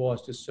origins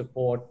was to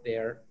support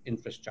their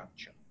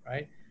infrastructure,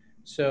 right?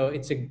 So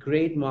it's a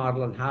great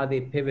model on how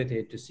they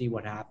pivoted to see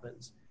what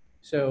happens.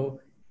 So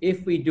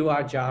if we do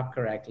our job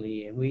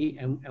correctly, and we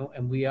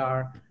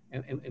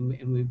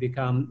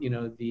become,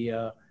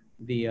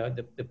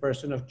 the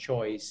person of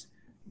choice,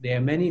 there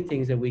are many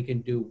things that we can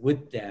do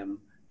with them.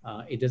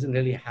 It doesn't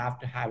really have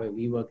to have a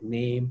WeWork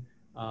name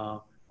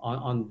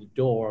on the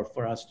door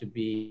for us to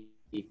be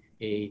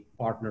a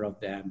partner of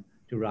them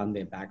to run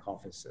their back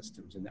office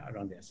systems and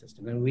run their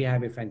system. And we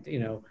have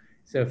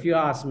so if you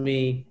ask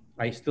me,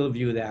 I still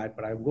view that,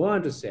 but I'm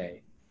going to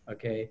say,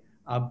 okay,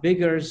 our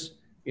biggest,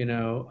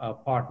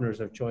 partners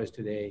of choice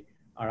today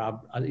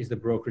is the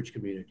brokerage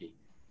community.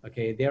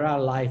 Okay, they're our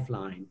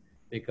lifeline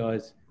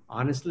because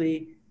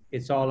honestly,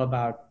 it's all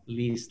about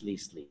lease.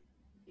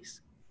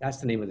 That's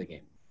the name of the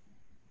game.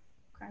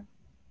 Okay.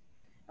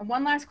 And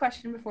one last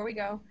question before we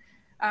go,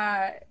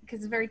 because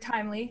it's very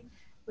timely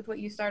with what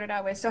you started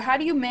out with. So how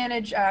do you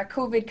manage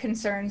COVID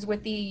concerns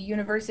with the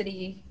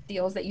university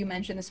deals that you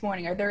mentioned this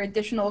morning? Are there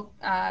additional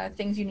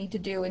things you need to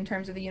do in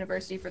terms of the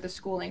university for the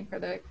schooling for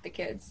the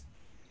kids?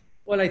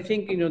 Well, I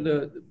think, a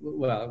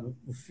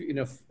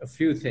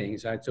few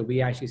things, right? So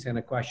we actually sent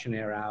a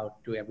questionnaire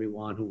out to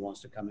everyone who wants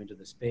to come into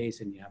the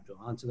space, and you have to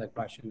answer that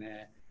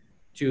questionnaire.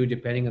 Two,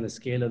 depending on the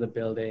scale of the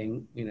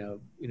building,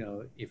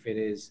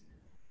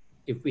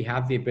 if we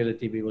have the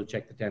ability, we will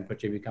check the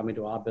temperature. If you come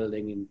into our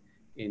building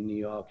in New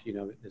York,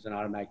 there's an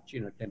automatic,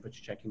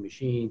 temperature checking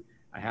machine.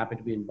 I happened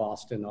to be in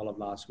Boston all of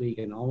last week,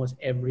 and almost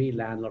every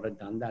landlord had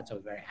done that. So I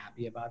was very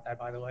happy about that,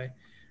 by the way,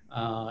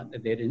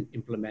 that they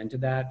implemented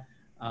that.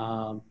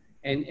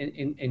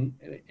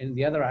 And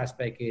the other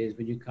aspect is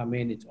when you come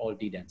in, it's all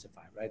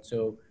de-densified, right?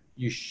 So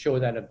you show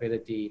that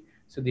ability.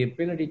 So the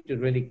ability to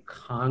really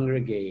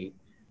congregate,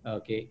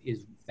 okay,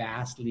 is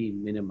vastly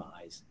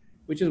minimized,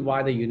 which is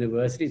why the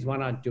universities were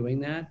not doing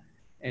that.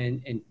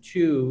 And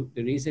two,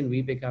 the reason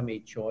we become a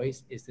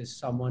choice is there's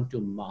someone to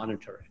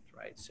monitor it,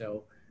 right?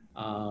 So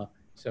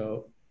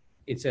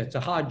it's a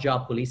hard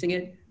job policing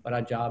it, but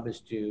our job is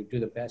to do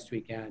the best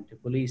we can to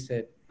police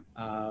it.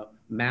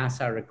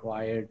 Masks are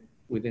required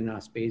within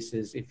our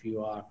spaces if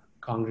you are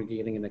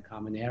congregating in a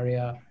common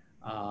area.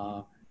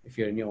 If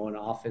you're in your own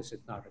office,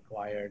 it's not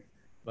required.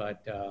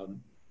 But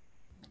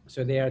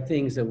so there are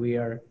things that we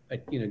are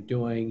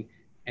doing,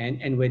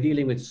 and we're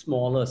dealing with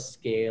smaller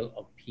scale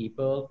of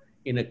people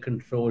in a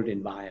controlled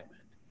environment,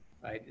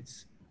 right?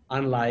 It's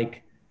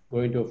unlike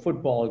going to a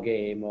football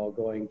game or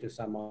going to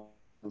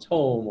someone's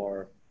home,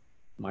 or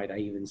might I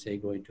even say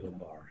going to a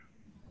bar.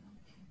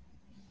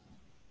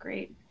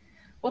 Great.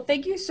 Well,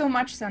 thank you so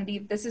much,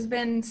 Sandeep. This has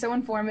been so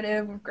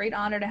informative. Great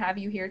honor to have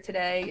you here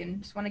today,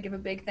 and just want to give a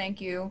big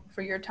thank you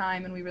for your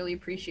time, and we really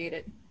appreciate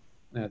it.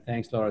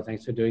 Thanks, Laura.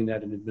 Thanks for doing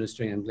that and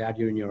administering. I'm glad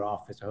you're in your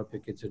office. I hope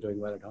your kids are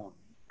doing well at home.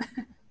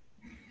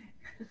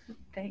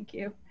 Thank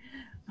you.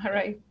 All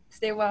right.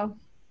 Stay well.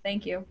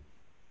 Thank you.